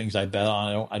one of the things I bet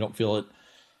on. I don't feel it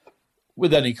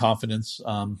with any confidence.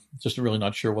 Just really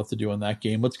not sure what to do in that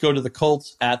game. Let's go to the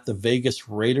Colts at the Vegas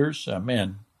Raiders.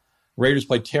 Raiders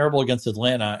played terrible against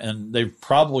Atlanta, and they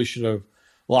probably should have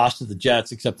lost to the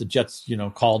Jets, except the Jets,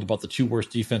 called about the two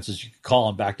worst defenses you could call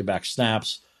on back-to-back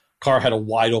snaps. Carr had a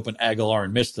wide-open Aguilar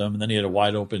and missed him, and then he had a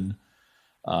wide-open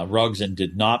Ruggs and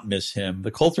did not miss him.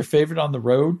 The Colts are favored on the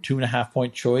road,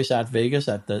 2.5-point choice at Vegas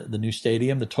at the new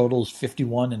stadium. The total is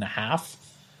 51.5.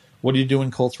 What are you doing,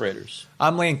 Colts Raiders?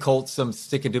 I'm laying Colts. I'm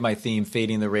sticking to my theme,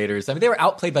 fading the Raiders. I mean, they were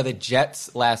outplayed by the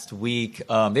Jets last week.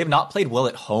 They have not played well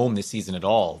at home this season at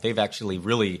all. They've actually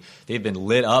they've been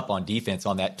lit up on defense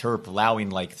on that turf, allowing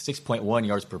like 6.1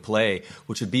 yards per play,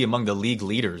 which would be among the league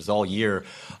leaders all year.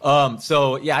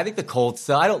 So yeah, I think the Colts.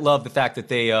 I don't love the fact that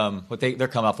they're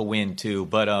coming off a win too,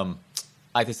 but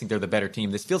I just think they're the better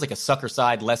team. This feels like a sucker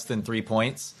side, less than 3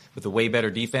 points with a way better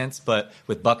defense, but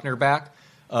with Buckner back.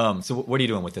 So what are you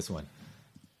doing with this one?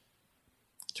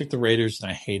 Took the Raiders, and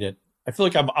I hate it. I feel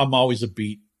like I'm always a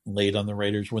beat late on the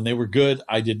Raiders. When they were good,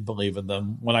 I didn't believe in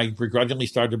them. When I begrudgingly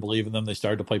started to believe in them, they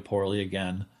started to play poorly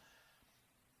again.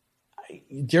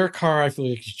 Derek Carr, I feel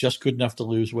like he's just good enough to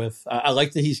lose with. I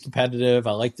like that he's competitive.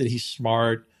 I like that he's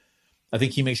smart. I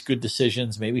think he makes good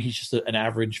decisions. Maybe he's just an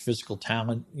average physical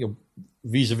talent,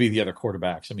 vis-a-vis the other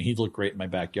quarterbacks. I mean, he'd look great in my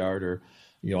backyard or,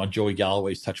 on Joey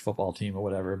Galloway's touch football team or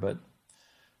whatever, but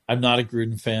I'm not a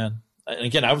Gruden fan. And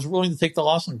again, I was willing to take the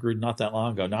loss on Gruden not that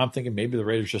long ago. Now I'm thinking maybe the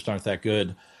Raiders just aren't that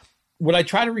good. What I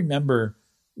try to remember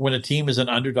when a team is an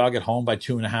underdog at home by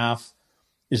 2.5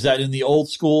 is that in the old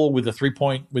school with the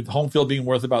 3-point, with home field being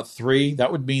worth about 3,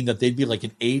 that would mean that they'd be like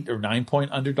an 8 or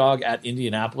 9-point underdog at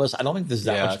Indianapolis. I don't think there's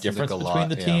that much difference between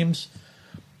the teams.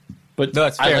 But no,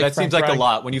 that's fair. That seems like a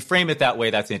lot. When you frame it that way,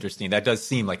 that's interesting. That does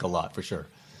seem like a lot for sure.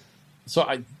 So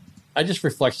I just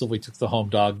reflexively took the home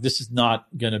dog. This is not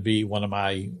going to be one of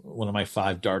my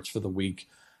 5 darts for the week.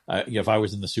 If I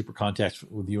was in the super contest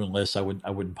with you and Liz, I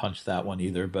wouldn't punch that one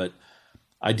either. But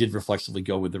I did reflexively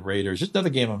go with the Raiders. Just another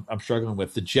game I'm struggling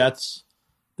with. The Jets,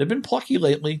 they've been plucky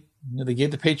lately. They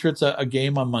gave the Patriots a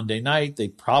game on Monday night. They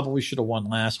probably should have won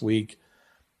last week,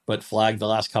 but flagged the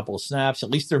last couple of snaps.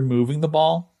 At least they're moving the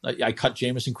ball. I cut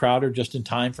Jamison Crowder just in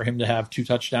time for him to have 2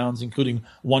 touchdowns, including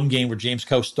one game where James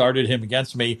Coe started him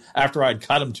against me after I'd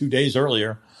cut him 2 days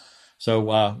earlier.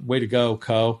 So way to go,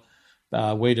 Coe.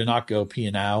 Way to not go,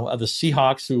 P&Ow. The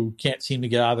Seahawks, who can't seem to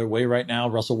get out of their way right now.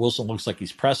 Russell Wilson looks like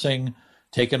he's pressing,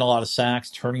 taking a lot of sacks,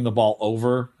 turning the ball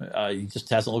over. He just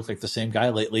hasn't looked like the same guy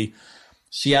lately.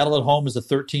 Seattle at home is a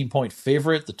 13-point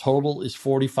favorite. The total is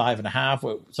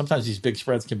 45.5. Sometimes these big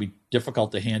spreads can be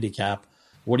difficult to handicap.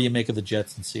 What do you make of the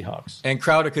Jets and Seahawks? And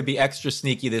Crowder could be extra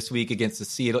sneaky this week against the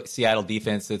Seattle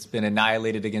defense that's been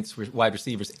annihilated against wide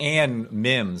receivers. And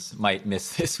Mims might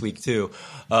miss this week, too.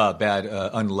 Bad,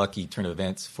 unlucky turn of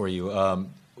events for you.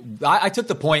 I took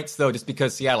the points, though, just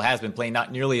because Seattle has been playing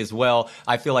not nearly as well.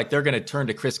 I feel like they're going to turn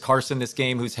to Chris Carson this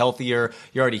game, who's healthier.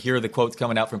 You already hear the quotes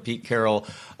coming out from Pete Carroll.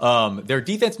 Their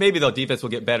defense, defense will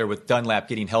get better with Dunlap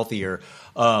getting healthier.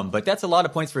 But that's a lot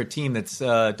of points for a team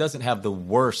that doesn't have the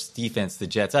worst defense, the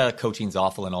Jets. Coaching's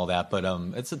awful and all that, but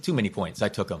it's too many points. I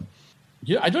took them.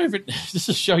 Yeah, I don't even – this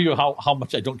is show you how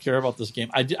much I don't care about this game.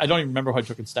 I don't even remember who I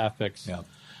took in staff picks. Yeah.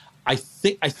 I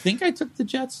think I took the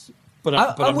Jets – But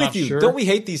I'm with you. Sure. Don't we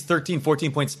hate these 13,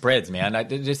 14-point spreads, man? They're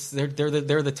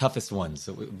the toughest ones.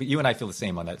 But you and I feel the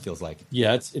same on that, it feels like.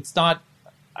 Yeah, it's not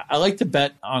 – I like to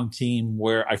bet on a team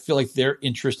where I feel like their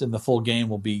interest in the full game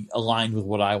will be aligned with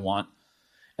what I want.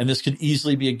 And this could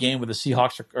easily be a game where the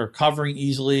Seahawks are covering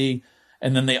easily,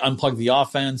 and then they unplug the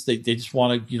offense. They just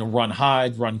want to run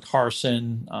Hyde, run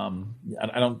Carson.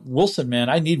 Wilson, man,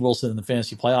 I need Wilson in the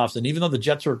fantasy playoffs. And even though the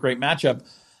Jets are a great matchup,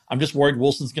 I'm just worried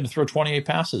Wilson's going to throw 28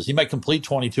 passes. He might complete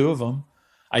 22 of them.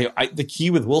 The key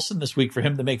with Wilson this week for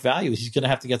him to make value is he's going to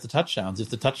have to get the touchdowns. If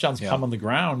the touchdowns come on the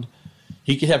ground,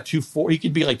 he could have he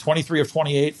could be like 23 of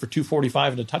 28 for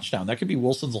 245 and a touchdown. That could be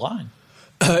Wilson's line.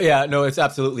 It's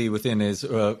absolutely within his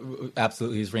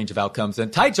range of outcomes.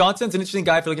 And Ty Johnson's an interesting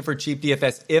guy if you're looking for a cheap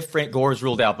DFS if Frank Gore is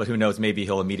ruled out, but who knows? Maybe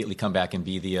he'll immediately come back and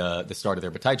be the starter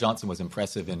there. But Ty Johnson was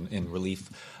impressive in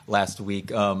relief last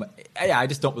week. I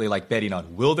just don't really like betting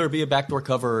on will there be a backdoor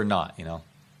cover or not.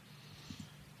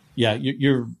 Yeah,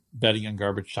 you're betting on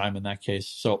garbage time in that case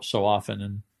so often,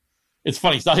 and it's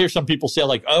funny. So I hear some people say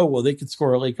like, "Oh, well, they could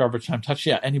score a late garbage time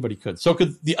touchdown." Yeah, anybody could. So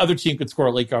could the other team could score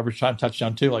a late garbage time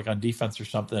touchdown too, like on defense or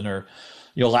something. Or,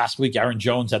 last week Aaron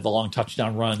Jones had the long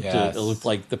touchdown run. Yes. It looked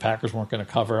like the Packers weren't going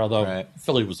to cover. Although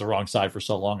Philly was the wrong side for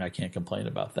so long, I can't complain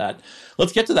about that.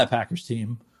 Let's get to that Packers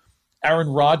team. Aaron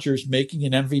Rodgers making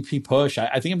an MVP push.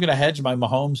 I think I'm going to hedge my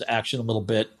Mahomes action a little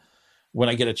bit when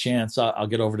I get a chance. I'll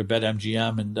get over to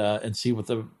BetMGM and see what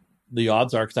the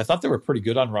odds are, because I thought they were pretty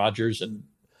good on Rodgers, and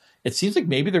it seems like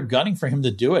maybe they're gunning for him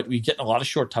to do it. We're getting a lot of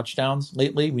short touchdowns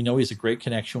lately. We know he has a great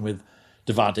connection with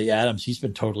Davante Adams. He's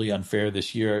been totally unfair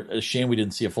this year. A shame we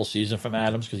didn't see a full season from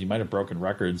Adams because he might have broken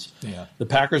records. Yeah. The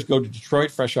Packers go to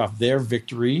Detroit fresh off their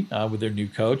victory with their new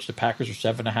coach. The Packers are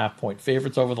 7.5-point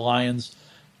favorites over the Lions.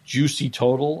 Juicy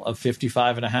total of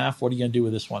 55.5. What are you going to do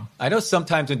with this one? I know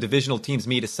sometimes when divisional teams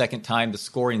meet a second time, the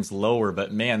scoring's lower,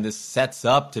 but man, this sets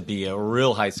up to be a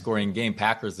real high-scoring game.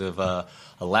 Packers have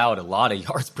allowed a lot of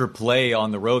yards per play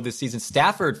on the road this season.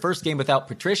 Stafford, first game without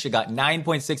Patricia, got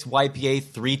 9.6 YPA,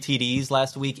 3 TDs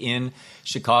last week in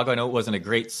Chicago. I know it wasn't a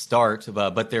great start,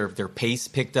 but their pace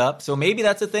picked up. So maybe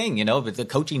that's a thing, but the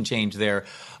coaching change there.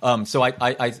 So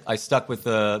I stuck with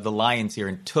the Lions here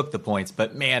and took the points.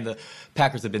 But man, the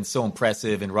Packers have been so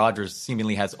impressive, and Rodgers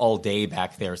seemingly has all day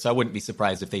back there. So I wouldn't be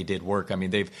surprised if they did work. I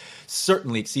mean, they've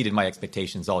certainly exceeded my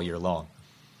expectations all year long.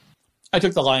 I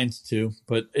took the Lions too,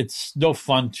 but it's no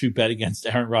fun to bet against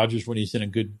Aaron Rodgers when he's in a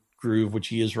good groove, which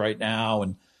he is right now.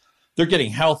 And they're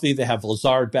getting healthy. They have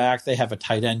Lazard back. They have a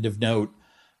tight end of note.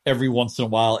 Every once in a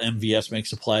while, MVS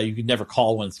makes a play. You can never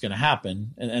call when it's going to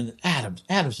happen. And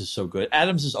Adams is so good.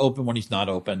 Adams is open when he's not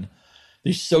open.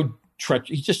 He's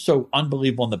just so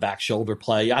unbelievable in the back shoulder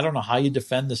play. I don't know how you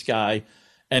defend this guy.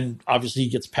 And obviously he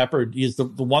gets peppered. He is the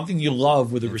one thing you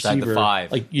love with a receiver. The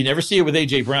 5. Like you never see it with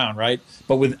A.J. Brown, right?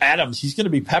 But with Adams, he's going to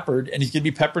be peppered, and he's going to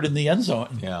be peppered in the end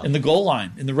zone, in the goal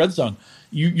line, in the red zone.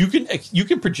 You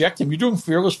can project him. You're doing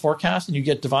fearless forecast, and you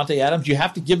get Davante Adams. You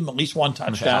have to give him at least one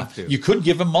touchdown. You could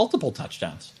give him multiple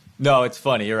touchdowns. No, it's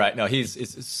funny. You're right. No,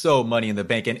 it's so money in the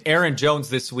bank. And Aaron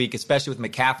Jones this week, especially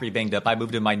with McCaffrey banged up, I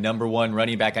moved him my number one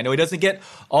running back. I know he doesn't get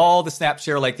all the snap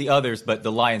share like the others, but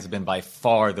the Lions have been by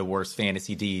far the worst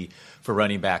fantasy D for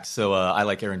running backs. So I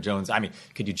like Aaron Jones. I mean,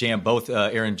 could you jam both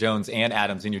Aaron Jones and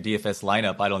Adams in your DFS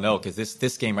lineup? I don't know, because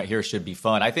this game right here should be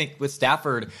fun. I think with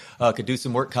Stafford could do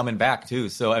some work coming back too.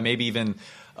 So maybe even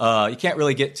you can't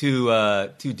really get too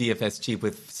DFS cheap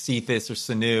with Cephas or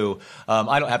Sanu.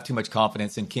 I don't have too much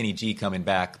confidence in Kenny G coming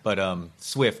back, but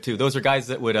Swift too. Those are guys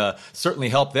that would certainly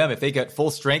help them if they get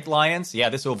full strength Lions. Yeah,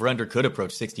 this over-under could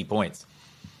approach 60 points.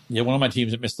 Yeah, one of my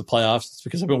teams that missed the playoffs. It's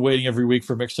because I've been waiting every week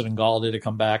for Mixon and Galladay to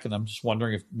come back, and I'm just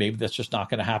wondering if maybe that's just not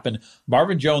going to happen.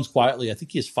 Marvin Jones, quietly, I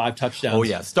think he has 5 touchdowns. Oh,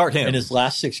 yeah, start him. In his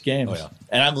last 6 games. Oh, yeah.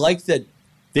 And I like that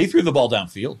they threw the ball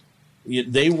downfield.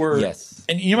 They were, yes.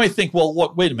 And you might think,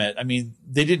 well, wait a minute. I mean,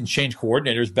 they didn't change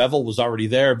coordinators. Bevel was already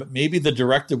there, but maybe the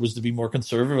directive was to be more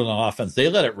conservative on offense. They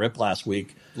let it rip last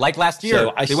week. Like last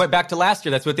year. They went back to last year.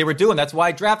 That's what they were doing. That's why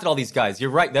I drafted all these guys. You're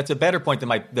right. That's a better point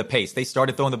than the pace. They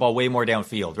started throwing the ball way more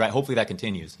downfield, right? Hopefully that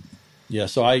continues. Yeah,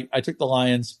 so I took the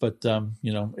Lions, but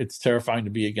it's terrifying to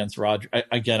be against Rodgers.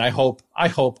 I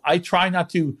try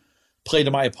not to play to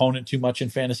my opponent too much in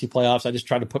fantasy playoffs. I just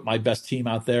try to put my best team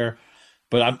out there.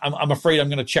 But I'm afraid I'm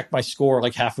going to check my score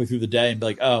like halfway through the day and be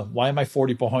like, oh, why am I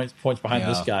 40 points behind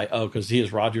this guy? Oh, because he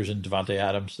has Rodgers and Davante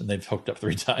Adams, and they've hooked up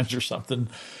 3 times or something.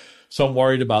 So I'm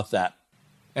worried about that.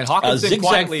 And Hawkinson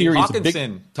quietly,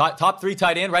 top 3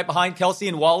 tight end right behind Kelsey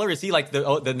and Waller. Is he like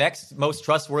the next most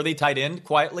trustworthy tight end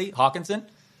quietly, Hawkinson?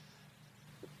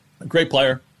 A great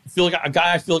player. I feel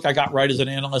like I got right as an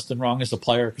analyst and wrong as a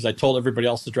player because I told everybody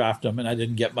else to draft him, and I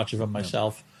didn't get much of him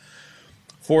myself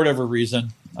for whatever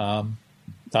reason.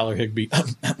 Tyler Higbee.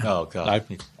 Oh, God.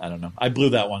 I don't know. I blew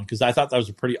that one because I thought that was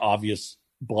a pretty obvious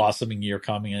blossoming year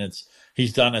coming, and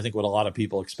he's done, I think, what a lot of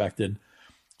people expected.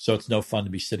 So it's no fun to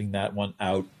be sitting that one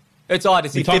out. It's odd to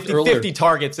see 50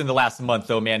 targets in the last month,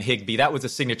 though, man. Higbee, that was a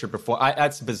signature performance.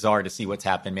 That's bizarre to see what's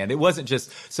happened, man. It wasn't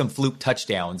just some fluke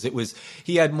touchdowns.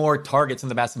 He had more targets in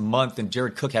the past month than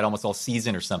Jared Cook had almost all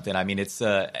season or something. I mean, it's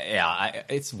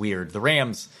weird. The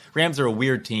Rams are a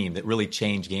weird team that really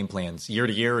change game plans year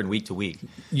to year and week to week.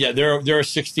 Yeah, there are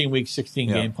 16-week, 16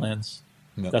 game plans.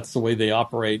 Yep. That's the way they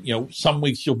operate. Some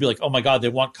weeks you'll be like, oh my God, they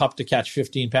want Kupp to catch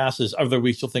 15 passes. Other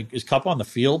weeks you'll think, is Kupp on the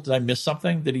field? Did I miss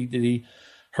something? Did he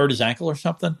hurt his ankle or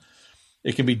something?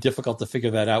 It can be difficult to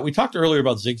figure that out. We talked earlier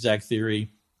about zigzag theory,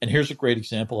 and here's a great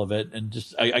example of it. And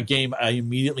just a game I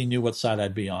immediately knew what side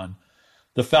I'd be on.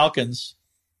 The Falcons,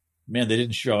 man, they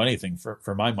didn't show anything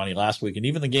for my money last week. And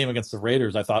even the game against the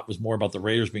Raiders, I thought was more about the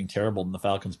Raiders being terrible than the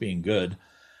Falcons being good.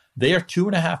 They are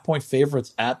 2.5-point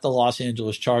favorites at the Los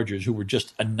Angeles Chargers, who were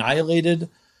just annihilated.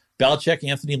 Belichick,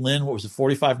 Anthony Lynn, what was it,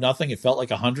 45-0? It felt like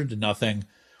 100-0.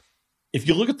 If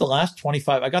you look at the last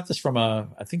 25, I got this from I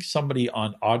think somebody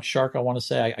on Oddshark, I want to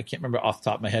say. I can't remember off the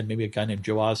top of my head, maybe a guy named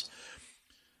Joaz.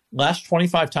 Last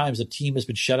 25 times a team has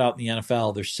been shut out in the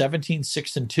NFL, they're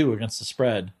 17-6-2 against the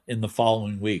spread in the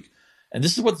following week. And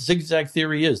this is what the zigzag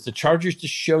theory is. The Chargers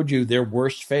just showed you their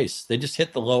worst face. They just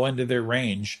hit the low end of their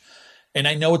range. And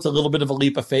I know it's a little bit of a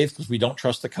leap of faith because we don't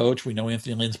trust the coach. We know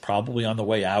Anthony Lynn's probably on the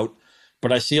way out.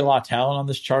 but I see a lot of talent on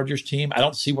this Chargers team. I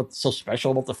don't see what's so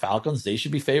special about the Falcons. They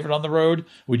should be favored on the road.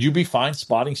 Would you be fine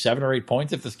spotting 7 or 8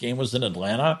 points if this game was in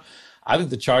Atlanta? I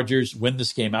think the Chargers win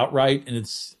this game outright. And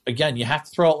it's, again, you have to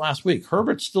throw out last week.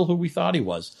 Herbert's still who we thought he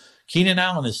was. Keenan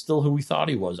Allen is still who we thought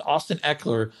he was. Austin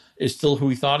Eckler is still who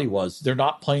we thought he was. They're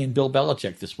not playing Bill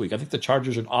Belichick this week. I think the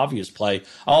Chargers are an obvious play.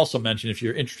 I'll also mention, if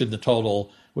you're interested in the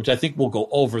total, which I think will go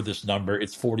over this number,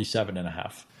 it's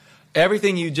 47.5.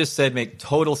 Everything you just said make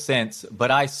total sense,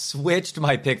 but I switched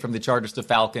my pick from the Chargers to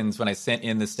Falcons when I sent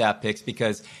in the staff picks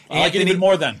because I like it even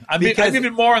more then. I'm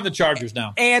even more on the Chargers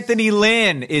now. Anthony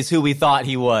Lynn is who we thought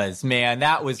he was, man.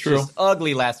 That was just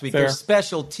ugly last week. Fair. There's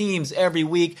special teams every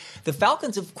week. The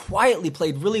Falcons have quietly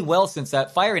played really well since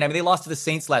that firing. I mean, they lost to the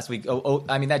Saints last week.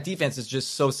 I mean, that defense is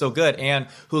just so good. And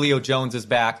Julio Jones is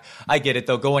back. I get it,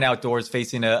 though. Going outdoors,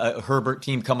 facing a Herbert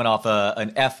team coming off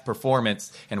an F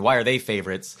performance, and why are they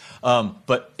favorites?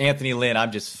 But Anthony Lynn,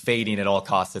 I'm just fading at all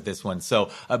costs at this one.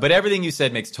 So, but everything you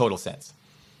said makes total sense.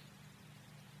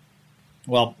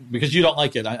 Well, because you don't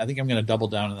like it, I think I'm going to double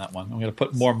down on that one. I'm going to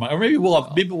put more money, or maybe we'll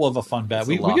have a fun bet.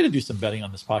 We're going to do some betting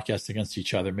on this podcast against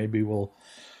each other. Maybe we'll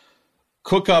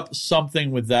cook up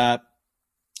something with that.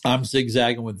 I'm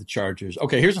zigzagging with the Chargers.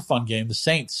 Okay, here's a fun game. The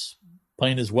Saints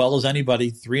playing as well as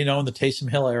anybody. 3-0 in the Taysom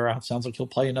Hill era. Sounds like he'll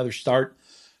play another start.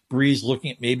 Breeze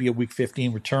looking at maybe a Week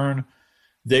 15 return.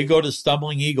 They go to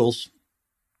stumbling Eagles,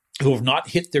 who have not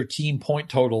hit their team point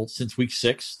total since Week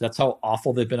 6. That's how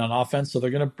awful they've been on offense. So they're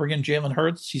going to bring in Jalen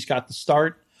Hurts. He's got the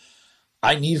start.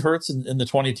 I need Hurts in the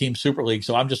 20-team Super League,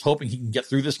 so I'm just hoping he can get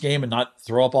through this game and not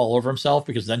throw up all over himself,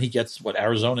 because then he gets,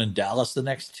 Arizona and Dallas the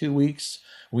next 2 weeks.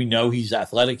 We know he's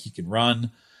athletic. He can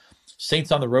run.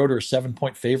 Saints on the road are a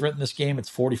 7-point favorite in this game. It's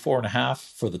 44.5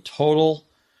 for the total.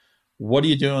 What are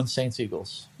you doing,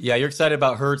 Saints-Eagles? Yeah, you're excited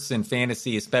about Hurts in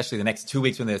fantasy, especially the next 2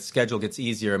 weeks when the schedule gets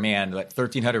easier. Man, like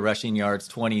 1,300 rushing yards,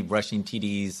 20 rushing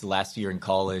TDs last year in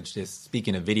college, just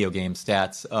speaking of video game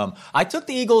stats. I took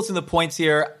the Eagles in the points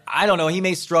here. I don't know. He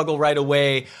may struggle right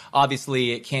away.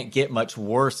 Obviously, it can't get much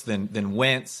worse than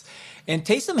Wentz. And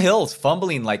Taysom Hill's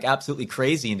fumbling like absolutely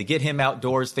crazy, and to get him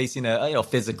outdoors facing a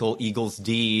physical Eagles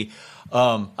D,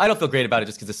 I don't feel great about it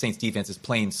just because the Saints defense is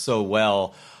playing so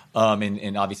well.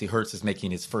 And obviously Hurts is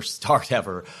making his first start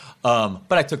ever.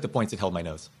 But I took the points and held my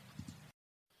nose.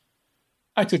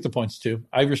 I took the points too.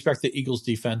 I respect the Eagles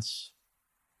defense.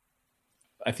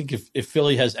 I think if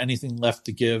Philly has anything left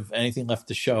to give, anything left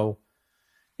to show,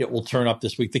 it will turn up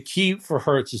this week. The key for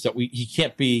Hurts is that he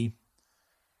can't be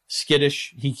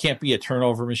skittish. He can't be a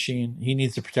turnover machine. He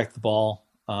needs to protect the ball.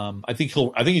 I think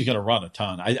he's going to run a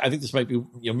ton. I think this might be,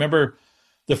 remember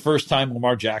the first time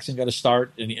Lamar Jackson got a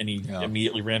start and he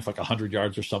immediately ran for like 100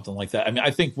 yards or something like that. I mean, I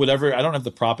think I don't have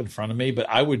the prop in front of me, but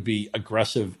I would be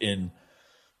aggressive in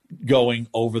going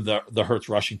over the Hurts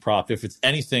rushing prop. If it's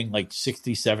anything like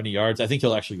 60, 70 yards, I think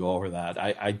he'll actually go over that.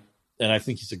 I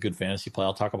think he's a good fantasy play.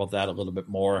 I'll talk about that a little bit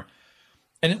more.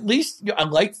 And at least I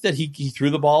liked that he threw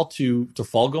the ball to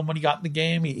Fulgham when he got in the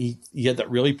game. He had that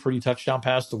really pretty touchdown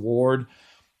pass to Ward.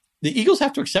 The Eagles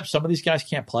have to accept some of these guys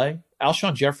can't play.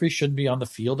 Alshon Jeffrey shouldn't be on the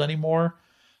field anymore.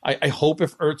 I hope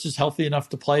if Ertz is healthy enough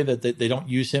to play that they don't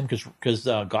use him because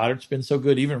Goddard's been so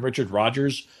good. Even Richard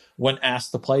Rodgers, when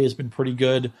asked to play, has been pretty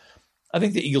good. I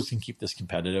think the Eagles can keep this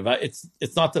competitive.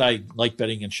 It's not that I like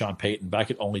betting in Sean Payton, but I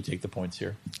could only take the points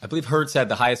here. I believe Hurts had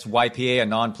the highest YPA on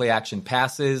non-play action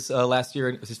passes last year.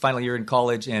 It was his final year in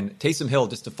college. And Taysom Hill,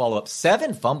 just to follow up,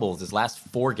 7 fumbles his last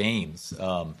 4 games.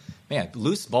 Man,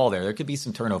 loose ball there. There could be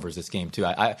some turnovers this game, too.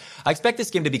 I expect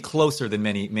this game to be closer than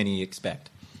many expect.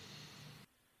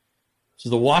 So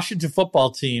the Washington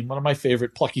football team, one of my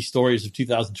favorite plucky stories of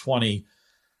 2020,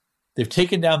 they've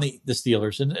taken down the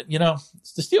Steelers. And,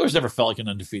 the Steelers never felt like an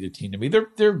undefeated team to me.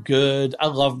 They're good. I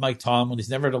love Mike Tomlin. He's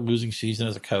never had a losing season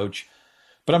as a coach.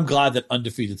 But I'm glad that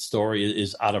undefeated story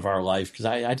is out of our life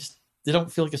because they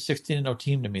don't feel like a 16-0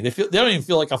 team to me. They don't even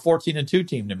feel like a 14-2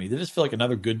 team to me. They just feel like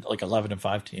another good, like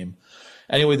 11-5 team.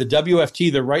 Anyway, the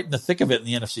WFT, they're right in the thick of it in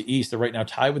the NFC East. They're right now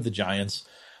tied with the Giants.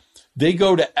 They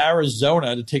go to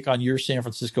Arizona to take on your San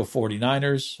Francisco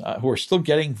 49ers, who are still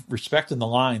getting respect in the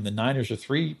line. The Niners are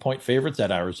 3-point favorites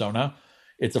at Arizona.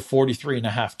 It's a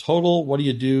 43.5 total. What do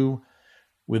you do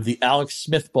with the Alex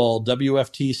Smith Bowl,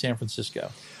 WFT San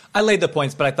Francisco? I laid the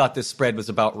points, but I thought this spread was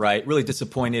about right. Really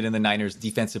disappointed in the Niners'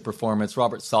 defensive performance.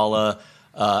 Robert Saleh,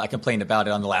 I complained about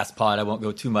it on the last pod. I won't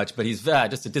go too much, but he's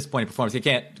just a disappointing performance. He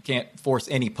can't force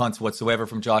any punts whatsoever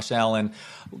from Josh Allen.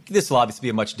 This will obviously be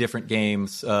a much different game,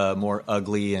 more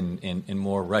ugly and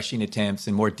more rushing attempts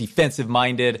and more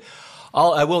defensive-minded.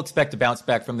 I will expect a bounce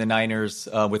back from the Niners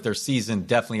with their season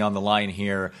definitely on the line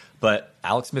here. But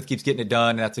Alex Smith keeps getting it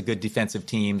done. That's a good defensive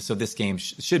team. So this game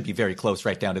should be very close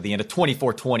right down to the end. A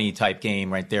 24-20 type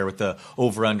game right there with the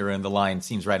over-under and the line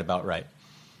seems right about right.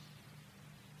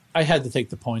 I had to take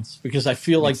the points because I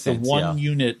feel like the one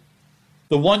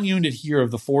unit here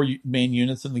of the four main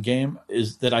units in the game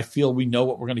is that I feel we know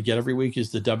what we're going to get every week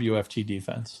is the WFT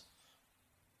defense.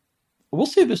 We'll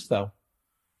say this, though.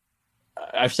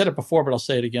 I've said it before, but I'll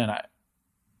say it again.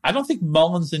 I don't think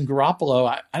Mullins and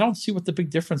Garoppolo, I don't see what the big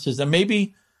difference is. And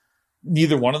maybe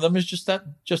neither one of them is just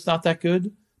not that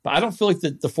good. But I don't feel like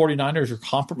the 49ers are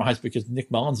compromised because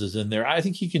Nick Mullins is in there. I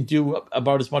think he can do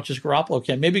about as much as Garoppolo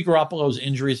can. Maybe Garoppolo's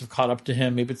injuries have caught up to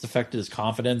him. Maybe it's affected his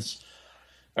confidence.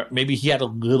 Or maybe he had a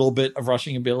little bit of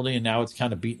rushing ability and now it's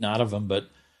kind of beaten out of him. But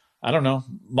I don't know.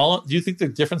 Do you think the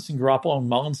difference in Garoppolo and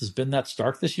Mullins has been that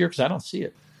stark this year? Because I don't see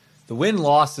it. The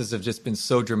win-losses have just been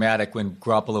so dramatic when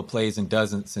Garoppolo plays and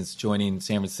doesn't since joining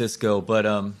San Francisco. But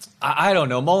I don't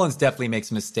know. Mullins definitely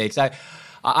makes mistakes.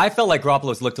 I felt like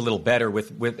Garoppolo's looked a little better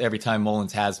with every time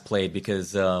Mullins has played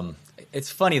because it's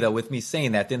funny, though, with me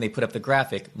saying that, then they put up the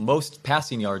graphic. Most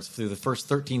passing yards through the first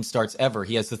 13 starts ever.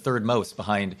 He has the third most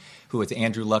behind who it's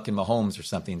Andrew Luck and Mahomes or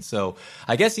something. So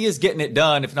I guess he is getting it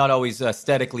done, if not always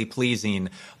aesthetically pleasing.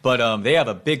 But they have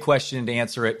a big question to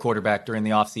answer at quarterback during the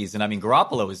offseason. I mean,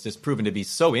 Garoppolo has just proven to be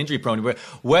so injury prone.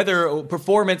 Whether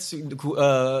performance,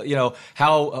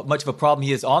 how much of a problem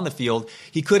he is on the field,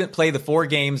 he couldn't play the 4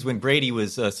 games when Brady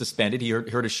was suspended. He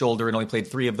hurt his shoulder and only played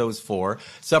 3 of those 4.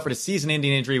 Suffered a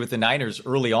season-ending injury with the Niners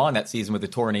early on that season with a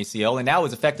torn ACL, and now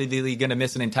is effectively going to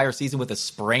miss an entire season with a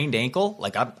sprained ankle.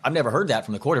 Like, I've never heard that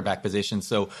from the quarterback position.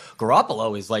 So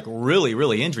Garoppolo is like really,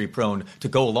 really injury prone to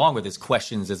go along with his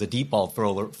questions as a deep ball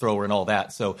thrower and all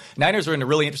that. So Niners are in a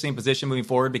really interesting position moving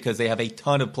forward because they have a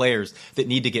ton of players that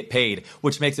need to get paid,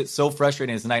 which makes it so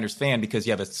frustrating as a Niners fan because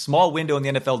you have a small window in the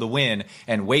NFL to win,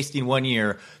 and wasting 1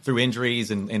 year through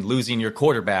injuries and losing your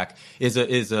quarterback is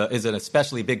an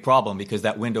especially big problem because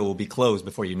that window will be closed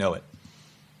before you know it.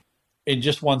 In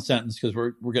just one sentence, because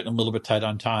we're getting a little bit tight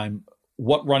on time,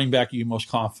 what running back are you most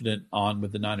confident on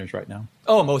with the Niners right now?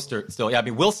 Oh, Mostert still. Yeah, I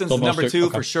mean, Wilson's number 2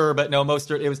 okay. for sure, but no,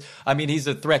 Mostert, he's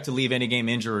a threat to leave any game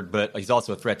injured, but he's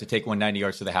also a threat to take 190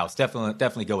 yards to the house.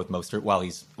 Definitely go with Mostert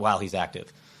while he's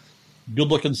active. Good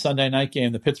looking Sunday night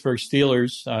game, the Pittsburgh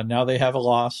Steelers. Now they have a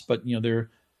loss, but they're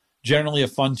generally a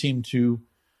fun team to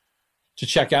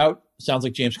check out. Sounds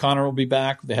like James Conner will be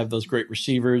back. They have those great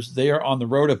receivers. They are on the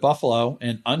road at Buffalo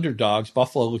and underdogs.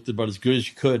 Buffalo looked about as good as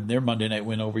you could in their Monday night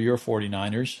win over your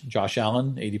 49ers. Josh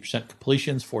Allen, 80%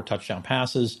 completions, 4 touchdown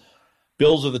passes.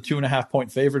 Bills are the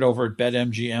 2.5-point favorite over at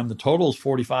BetMGM. The total is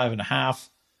 45.5.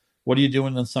 What are you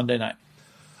doing on Sunday night?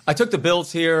 I took the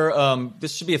Bills here.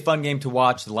 This should be a fun game to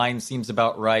watch. The line seems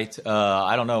about right.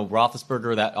 I don't know.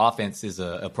 Roethlisberger, that offense is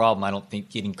a problem. I don't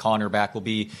think getting Conner back will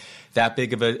be that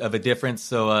big of a difference.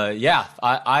 So,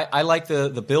 I like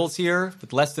the Bills here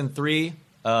with less than 3.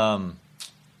 I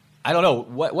don't know.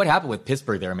 What happened with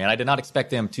Pittsburgh there, man? I did not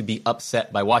expect them to be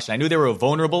upset by Washington. I knew they were a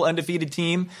vulnerable, undefeated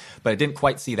team, but I didn't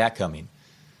quite see that coming.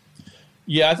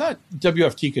 Yeah, I thought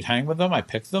WFT could hang with them. I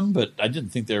picked them, but I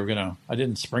didn't think they were going to – I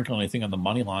didn't sprinkle anything on the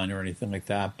money line or anything like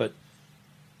that. But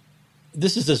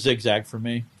this is a zigzag for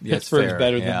me. Yeah, Pittsburgh's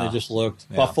better than they just looked.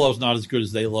 Yeah. Buffalo's not as good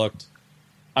as they looked.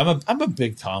 I'm a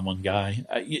big Tomlin guy.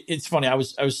 It's funny. I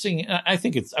was seeing – I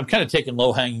think I'm kind of taking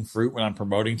low-hanging fruit when I'm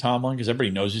promoting Tomlin because everybody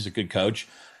knows he's a good coach.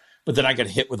 But then I get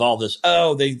hit with all this,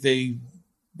 they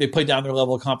play down their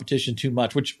level of competition too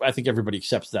much, which I think everybody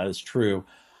accepts that as true.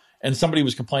 And somebody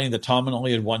was complaining that Tomlin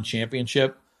only had 1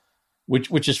 championship,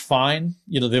 which is fine.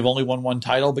 They've only won 1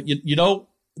 title. But,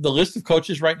 the list of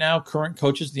coaches right now, current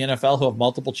coaches in the NFL who have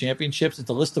multiple championships, it's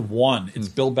a list of 1. It's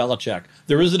Bill Belichick.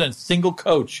 There isn't a single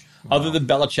coach other than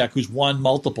Belichick who's won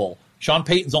multiple. Sean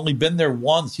Payton's only been there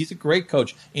once. He's a great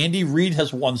coach. Andy Reid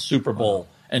has 1 Super Bowl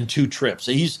and 2 trips.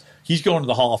 He's going to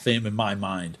the Hall of Fame in my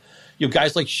mind.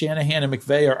 Guys like Shanahan and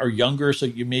McVay are younger, so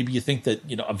maybe you think that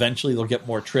eventually they'll get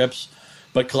more trips.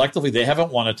 But collectively, they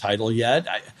haven't won a title yet.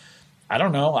 I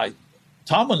don't know.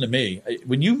 Tomlin, to me,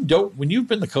 when you've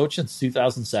been the coach since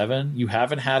 2007, you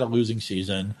haven't had a losing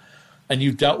season, and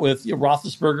you've dealt with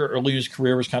Roethlisberger early in his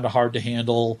career was kind of hard to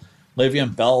handle.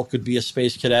 Le'Veon Bell could be a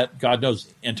space cadet. God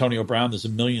knows Antonio Brown. There's a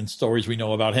million stories we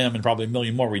know about him, and probably a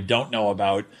million more we don't know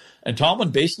about. And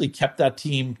Tomlin basically kept that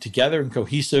team together and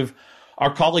cohesive.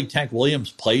 Our colleague Tank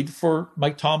Williams played for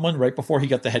Mike Tomlin right before he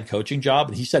got the head coaching job,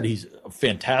 and he said he's a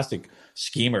fantastic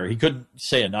schemer. He couldn't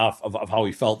say enough of how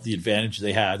he felt the advantage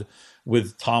they had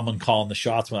with Tomlin calling the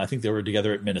shots when I think they were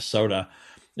together at Minnesota.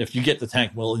 if you get the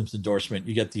Tank Williams endorsement,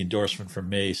 you get the endorsement from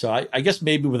me. So I guess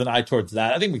maybe with an eye towards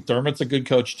that. I think McDermott's a good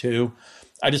coach too.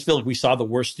 I just feel like we saw the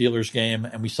worst Steelers game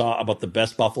and we saw about the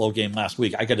best Buffalo game last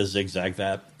week. I got to zigzag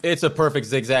that. It's a perfect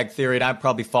zigzag theory, and I'm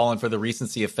probably falling for the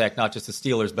recency effect, not just the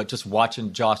Steelers, but just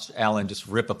watching Josh Allen just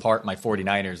rip apart my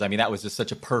 49ers. I mean, that was just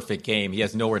such a perfect game. He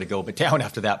has nowhere to go but down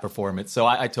after that performance. So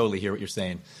I totally hear what you're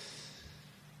saying.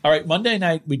 All right, Monday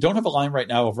night, we don't have a line right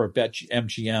now over at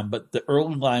BetMGM, but the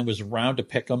early line was around to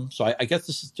pick 'em. So I guess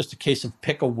this is just a case of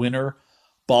pick a winner.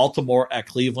 Baltimore at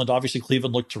Cleveland. Obviously,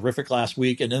 Cleveland looked terrific last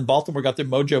week, and then Baltimore got their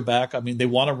mojo back. I mean, they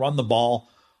want to run the ball.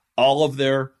 All of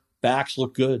their backs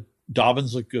look good.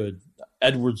 Dobbins looked good.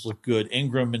 Edwards looked good.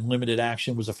 Ingram in limited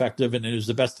action was effective, and it was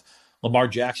the best Lamar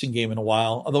Jackson game in a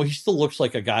while. Although he still looks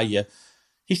like a guy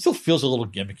he still feels a little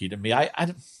gimmicky to me.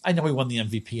 I know he won the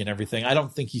MVP and everything. I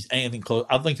don't think he's anything close.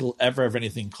 I don't think he'll ever have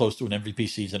anything close to an MVP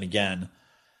season again.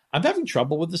 I'm having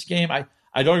trouble with this game.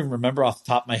 I don't even remember off the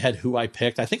top of my head who I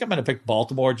picked. I think I'm going to pick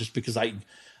Baltimore just because I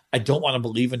don't want to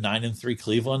believe in 9-3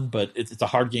 Cleveland, but it's a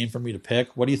hard game for me to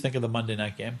pick. What do you think of the Monday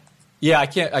night game? Yeah, I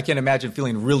can't imagine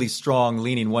feeling really strong,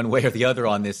 leaning one way or the other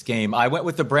on this game. I went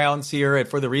with the Browns here, and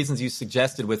for the reasons you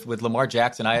suggested with Lamar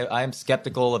Jackson, I am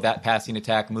skeptical of that passing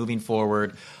attack moving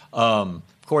forward.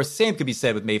 Of course, same could be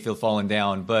said with Mayfield falling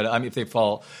down, but if they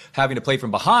fall having to play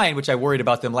from behind, which I worried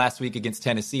about them last week against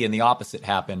Tennessee, and the opposite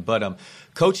happened. But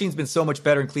coaching's been so much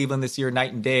better in Cleveland this year,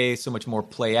 night and day, so much more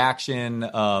play action,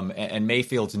 and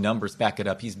Mayfield's numbers back it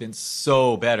up. He's been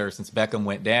so better since Beckham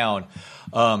went down.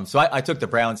 So I took the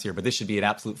Browns here, but this should be an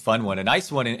absolute fun one, a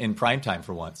nice one in primetime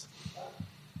for once.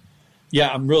 Yeah,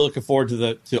 I'm really looking forward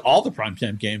to all the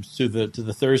primetime games, to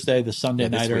the Thursday, the Sunday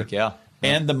nighter, week,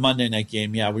 and the Monday night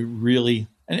game. Yeah, we really.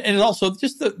 And it also,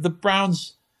 just the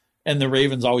Browns and the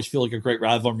Ravens always feel like a great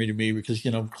rivalry to me because,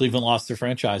 Cleveland lost their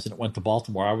franchise and it went to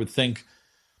Baltimore.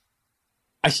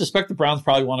 I suspect the Browns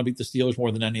probably want to beat the Steelers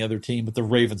more than any other team, but the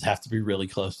Ravens have to be really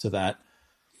close to that.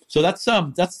 So that's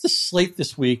the slate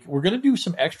this week. We're going to do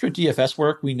some extra DFS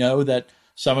work. We know that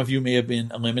some of you may have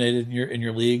been eliminated in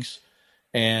your leagues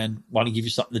and want to give you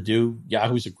something to do.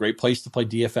 Yahoo's a great place to play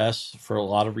DFS for a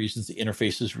lot of reasons. The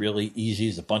interface is really easy.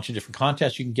 There's a bunch of different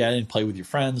contests you can get in, play with your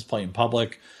friends, play in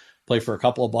public, play for a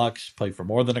couple of bucks, play for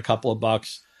more than a couple of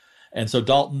bucks. And so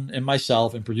Dalton and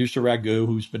myself and producer Ragu,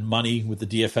 who's been money with the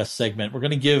DFS segment, we're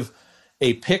going to give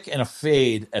a pick and a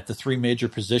fade at the three major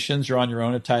positions. You're on your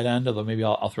own at tight end, although maybe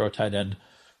I'll throw a tight end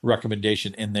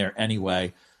recommendation in there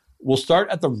anyway. We'll start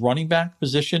at the running back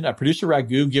position. Producer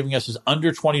Ragu giving us his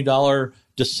under $20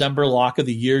 December lock of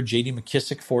the year, J.D.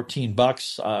 McKissic,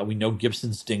 $14. We know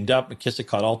Gibson's dinged up. McKissic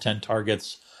caught all 10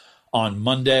 targets on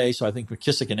Monday, so I think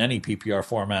McKissic in any PPR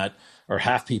format or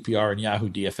half PPR in Yahoo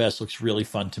DFS looks really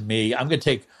fun to me. I'm going to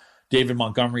take David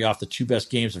Montgomery off the two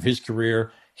best games of his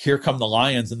career. Here come the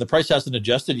Lions, and the price hasn't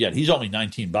adjusted yet. He's only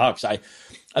 $19. I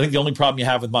think the only problem you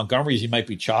have with Montgomery is he might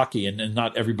be chalky, and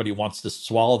not everybody wants to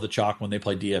swallow the chalk when they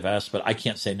play DFS, but I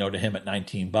can't say no to him at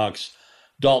 $19.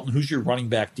 Dalton, who's your running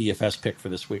back DFS pick for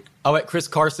this week? Oh, at Chris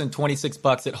Carson,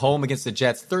 $26 at home against the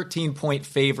Jets, 13-point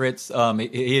favorites.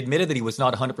 He admitted that he was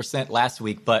not 100% last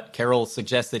week, but Carroll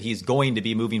suggests that he's going to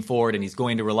be moving forward and he's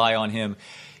going to rely on him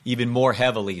even more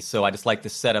heavily. So I just like the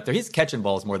setup there. He's catching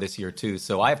balls more this year, too.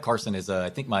 So I have Carson as,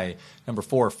 I think, my number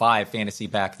 4 or 5 fantasy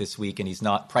back this week, and he's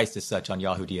not priced as such on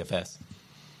Yahoo DFS.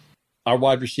 Our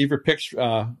wide receiver picks,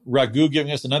 Ragu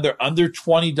giving us another under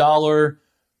 $20,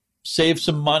 save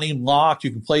some money locked.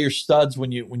 You can play your studs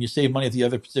when you save money at the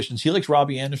other positions. He likes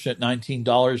Robbie Anderson at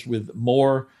 $19 with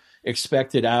more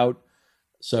expected out.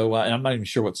 So, and I'm not even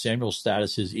sure what Samuel's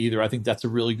status is either. I think that's a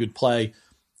really good play.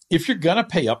 If you're going to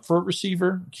pay up for a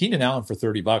receiver, Keenan Allen for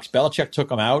 $30. Belichick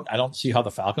took him out. I don't see how the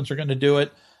Falcons are going to do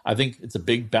it. I think it's a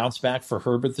big bounce back for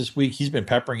Herbert this week. He's been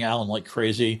peppering Allen like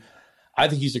crazy. I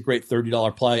think he's a great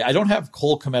 $30 play. I don't have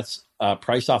Cole Kmet's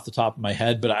price off the top of my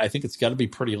head, but I think it's got to be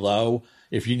pretty low.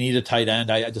 If you need a tight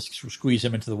end, I just squeeze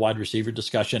him into the wide receiver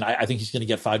discussion. I think he's going to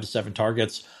get 5 to 7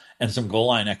 targets and some goal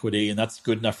line equity, and that's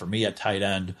good enough for me at tight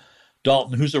end.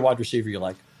 Dalton, who's their wide receiver you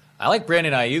like? I like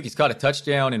Brandon Ayuk. He's caught a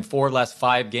touchdown in 4 of the last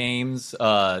 5 games,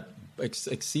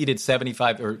 exceeded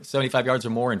 75 yards or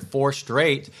more in 4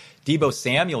 straight. Deebo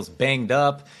Samuel's banged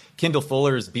up. Kendall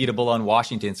Fuller is beatable on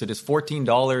Washington. So just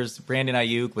 $14, Brandon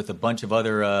Ayuk with a bunch of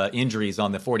other injuries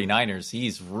on the 49ers.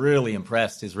 He's really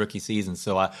impressed his rookie season,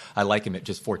 so I like him at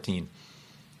just 14.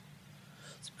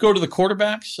 Go to the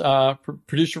quarterbacks.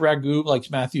 Producer Ragu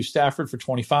likes Matthew Stafford for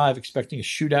 25, expecting a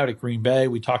shootout at Green Bay.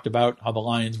 We talked about how the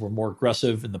Lions were more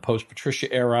aggressive in the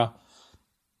post-Patricia era.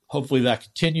 Hopefully that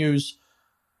continues.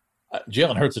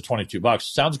 Jalen Hurts at $22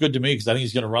 sounds good to me because I think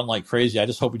he's going to run like crazy. I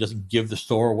just hope he doesn't give the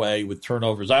store away with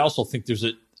turnovers. I also think there's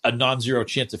a non-zero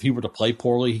chance if he were to play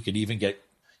poorly, he could even get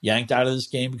yanked out of this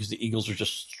game because the Eagles are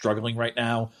just struggling right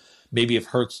now. Maybe if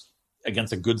Hurts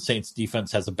against a good Saints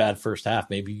defense has a bad first half,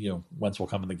 maybe Wentz will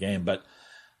come in the game. But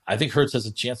I think Hurts has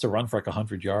a chance to run for like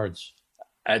 100 yards.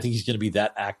 I think he's going to be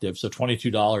that active. So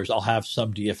 $22, I'll have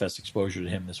some DFS exposure to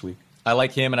him this week. I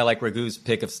like him, and I like Ragu's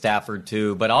pick of Stafford,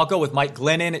 too. But I'll go with Mike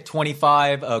Glennon at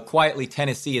 25. Quietly,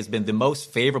 Tennessee has been the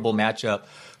most favorable matchup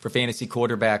for fantasy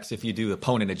quarterbacks if you do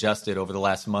opponent adjusted over the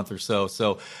last month or so.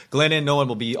 So Glennon, no one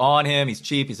will be on him. He's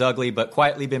cheap, he's ugly, but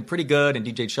quietly been pretty good, and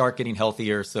DJ Chark getting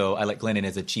healthier. So I like Glennon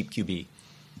as a cheap QB.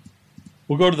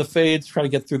 We'll go to the fades, try to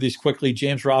get through these quickly.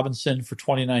 James Robinson for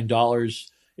 $29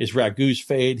 is Ragu's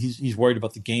fade. He's worried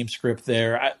about the game script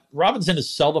there. Robinson has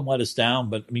seldom let us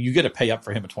down, but I mean, you get to pay up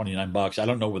for him at $29. I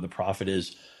don't know where the profit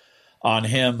is on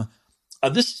him.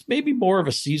 This may be more of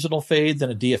a seasonal fade than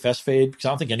a DFS fade because I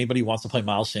don't think anybody wants to play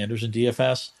Miles Sanders in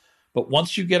DFS. But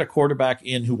once you get a quarterback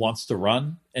in who wants to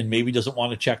run and maybe doesn't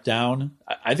want to check down,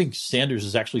 I think Sanders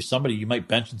is actually somebody you might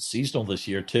bench in seasonal this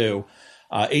year too.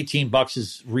 $18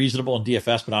 is reasonable in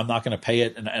DFS, but I'm not going to pay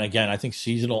it. And again, I think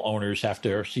seasonal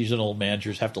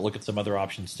managers have to look at some other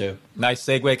options too. Nice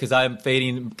segue because I'm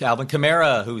fading Alvin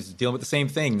Kamara, who's dealing with the same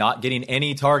thing, not getting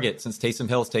any targets since Taysom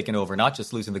Hill's taken over. Not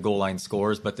just losing the goal line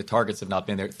scores, but the targets have not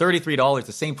been there. $33,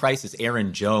 the same price as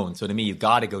Aaron Jones. So to me, you've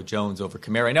got to go Jones over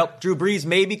Kamara. I know Drew Brees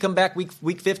maybe come back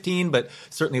week 15, but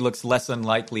certainly looks less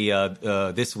unlikely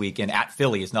this week. And at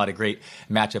Philly is not a great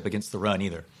matchup against the run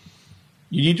either.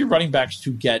 You need your running backs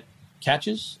to get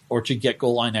catches or to get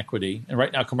goal line equity. And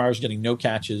right now, Kamara's getting no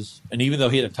catches. And even though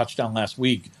he had a touchdown last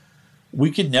week,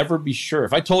 we can never be sure.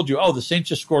 If I told you, the Saints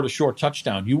just scored a short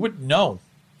touchdown, you wouldn't know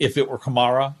if it were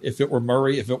Kamara, if it were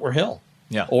Murray, if it were Hill.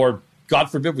 Yeah. Or,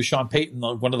 God forbid, with Sean Payton,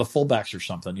 one of the fullbacks or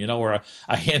something, or a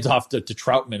handoff to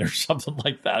Troutman or something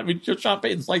like that. I mean, Sean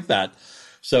Payton's like that.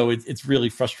 So it's really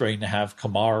frustrating to have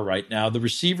Kamara right now. The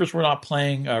receivers were not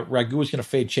playing. Ragu is going to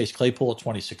fade Chase Claypool at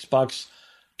 $26.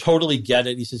 Totally get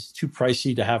it. He says it's too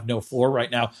pricey to have no floor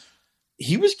right now.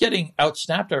 He was getting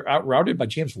outsnapped or outrouted by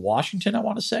James Washington, I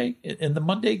want to say, in the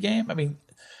Monday game. I mean,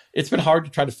 it's been hard to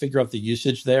try to figure out the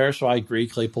usage there. So I agree.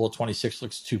 Claypool at 26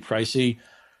 looks too pricey.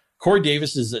 Corey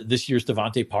Davis is this year's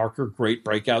Devontae Parker. Great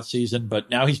breakout season, but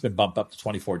now he's been bumped up to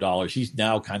 $24. He's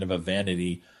now kind of a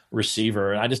vanity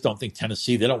receiver. And I just don't think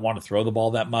Tennessee, they don't want to throw the ball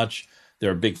that much.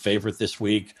 They're a big favorite this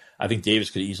week. I think Davis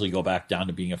could easily go back down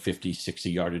to being a 50, 60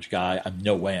 yardage guy.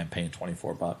 No way I'm paying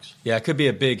 $24. Yeah, it could be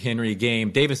a big Henry game.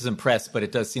 Davis is impressed, but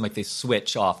it does seem like they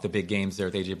switch off the big games there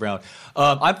with A.J. Brown.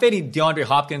 I'm fading DeAndre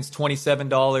Hopkins,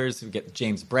 $27. We get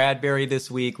James Bradbury this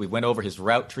week. We went over his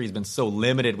route tree. He's been so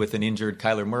limited with an injured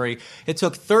Kyler Murray. It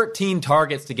took 13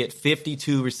 targets to get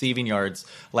 52 receiving yards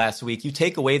last week. You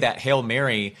take away that Hail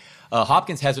Mary,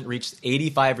 Hopkins hasn't reached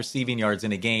 85 receiving yards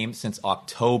in a game since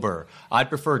October. I'd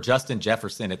prefer Justin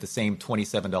Jefferson at the same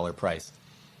 $27 price.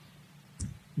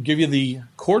 Give you the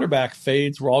quarterback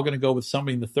fades. We're all going to go with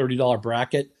somebody in the $30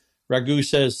 bracket. Ragu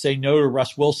says, say no to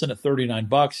Russ Wilson at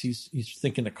 $39. He's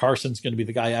thinking that Carson's going to be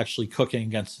the guy actually cooking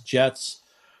against the Jets.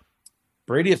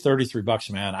 Brady at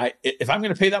 $33, man. If I'm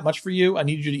going to pay that much for you, I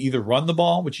need you to either run the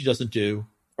ball, which he doesn't do,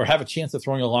 or have a chance of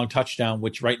throwing a long touchdown,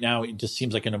 which right now it just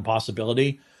seems like an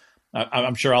impossibility.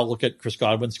 I'm sure I'll look at Chris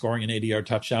Godwin scoring an 80-yard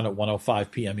touchdown at 1:05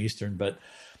 p.m. Eastern, but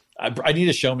I need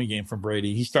a show-me game from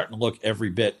Brady. He's starting to look every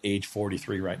bit age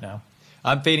 43 right now.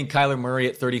 I'm fading Kyler Murray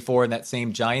at 34 in that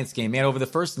same Giants game. Man, over the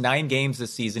first 9 games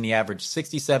this season, he averaged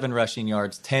 67 rushing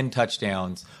yards, 10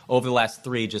 touchdowns. Over the last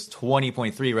 3, just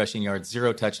 20.3 rushing yards,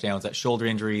 0 touchdowns. That shoulder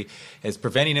injury is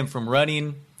preventing him from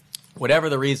running. Whatever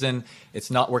the reason,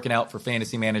 it's not working out for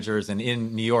fantasy managers, and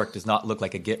in New York does not look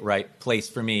like a get-right place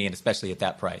for me, and especially at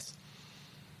that price.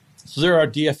 So there are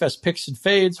DFS picks and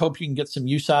fades. Hope you can get some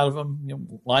use out of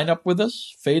them. Line up with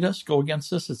us, fade us, go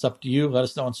against us. It's up to you. Let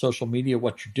us know on social media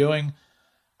what you're doing.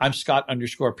 I'm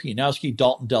Scott_Pianowski,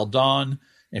 Dalton Del Don. And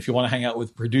if you want to hang out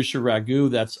with producer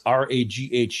Ragu, that's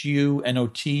RAGHUNOT,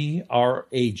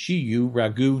 RAGU,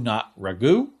 Ragu, not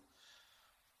Ragu.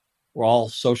 We're all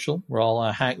social. We're all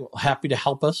happy to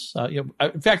help us.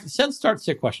 In fact, send start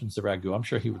sit questions to Ragu. I'm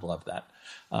sure he would love that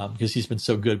because he's been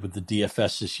so good with the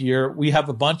DFS this year. We have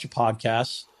a bunch of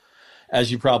podcasts, as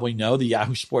you probably know. The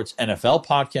Yahoo Sports NFL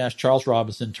podcast, Charles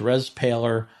Robinson, Therese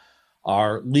Paler,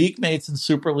 our league mates in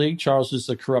Super League. Charles is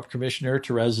the corrupt commissioner.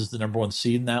 Therese is the number 1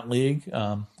 seed in that league.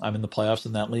 I'm in the playoffs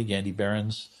in that league. Andy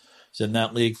Behrens is in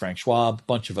that league. Frank Schwab, a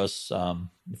bunch of us,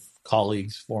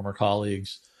 colleagues, former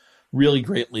colleagues. Really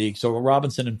great league. So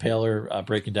Robinson and Paler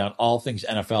breaking down all things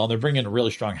NFL, and they're bringing a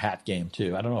really strong hat game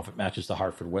too. I don't know if it matches the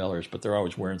Hartford Whalers, but they're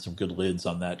always wearing some good lids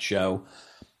on that show.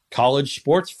 College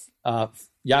sports,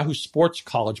 Yahoo Sports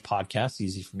College Podcast,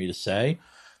 easy for me to say.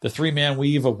 The three-man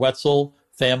weave of Wetzel,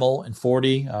 Thamel, and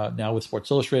Forty, now with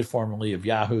Sports Illustrated, formerly of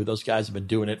Yahoo. Those guys have been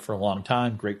doing it for a long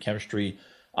time. Great chemistry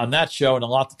on that show, and a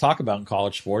lot to talk about in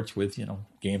college sports with,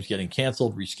 games getting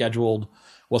canceled, rescheduled,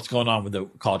 what's going on with the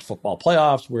college football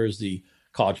playoffs, where's the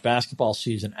college basketball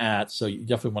season at. So you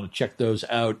definitely want to check those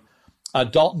out.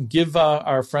 Dalton, give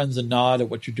our friends a nod at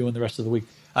what you're doing the rest of the week.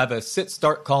 I have a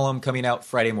sit-start column coming out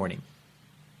Friday morning.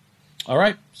 All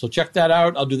right, so check that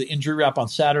out. I'll do the injury wrap on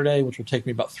Saturday, which will take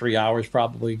me about 3 hours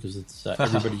probably because it's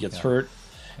everybody gets hurt.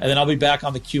 And then I'll be back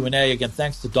on the Q&A. Again,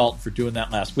 thanks to Dalton for doing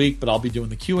that last week, but I'll be doing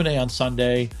the Q&A on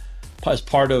Sunday as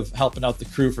part of helping out the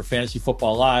crew for Fantasy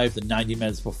Football Live, the 90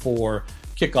 minutes before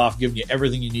kickoff, giving you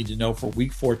everything you need to know for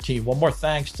Week 14. One more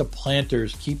thanks to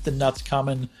Planters. Keep the nuts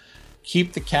coming.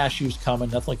 Keep the cashews coming.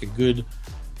 Nothing like a good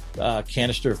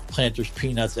canister of Planters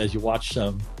peanuts as you watch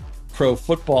some pro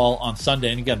football on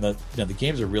Sunday. And again, the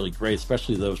games are really great,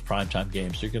 especially those primetime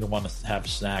games. So you're going to want to have a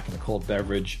snack and a cold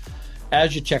beverage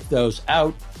as you check those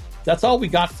out. That's all we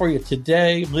got for you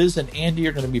today. Liz and Andy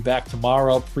are going to be back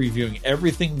tomorrow previewing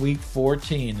everything Week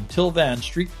 14. Until then,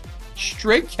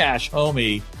 straight cash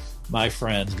homie, my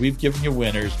friends. We've given you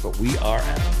winners, but we are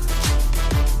out.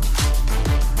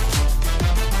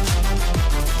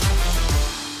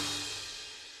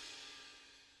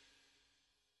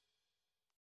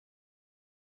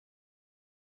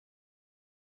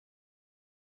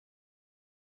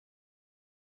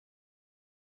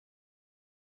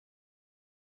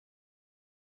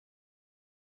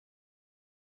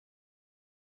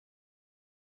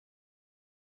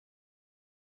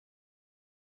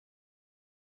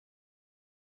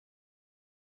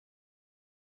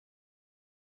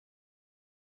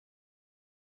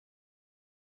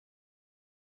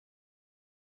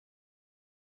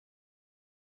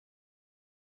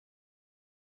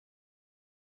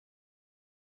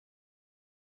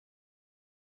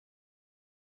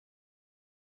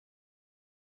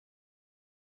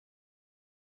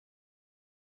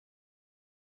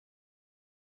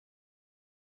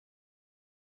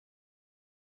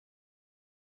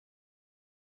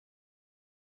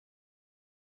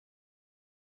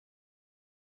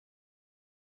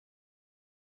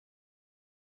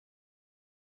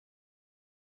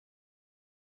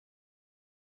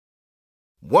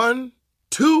 One,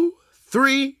 two,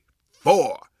 three,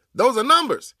 four. Those are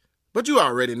numbers. But you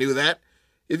already knew that.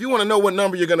 If you want to know what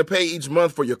number you're going to pay each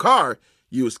month for your car,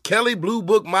 use Kelley Blue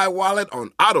Book My Wallet on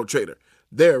AutoTrader.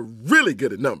 They're really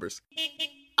good at numbers.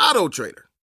 AutoTrader.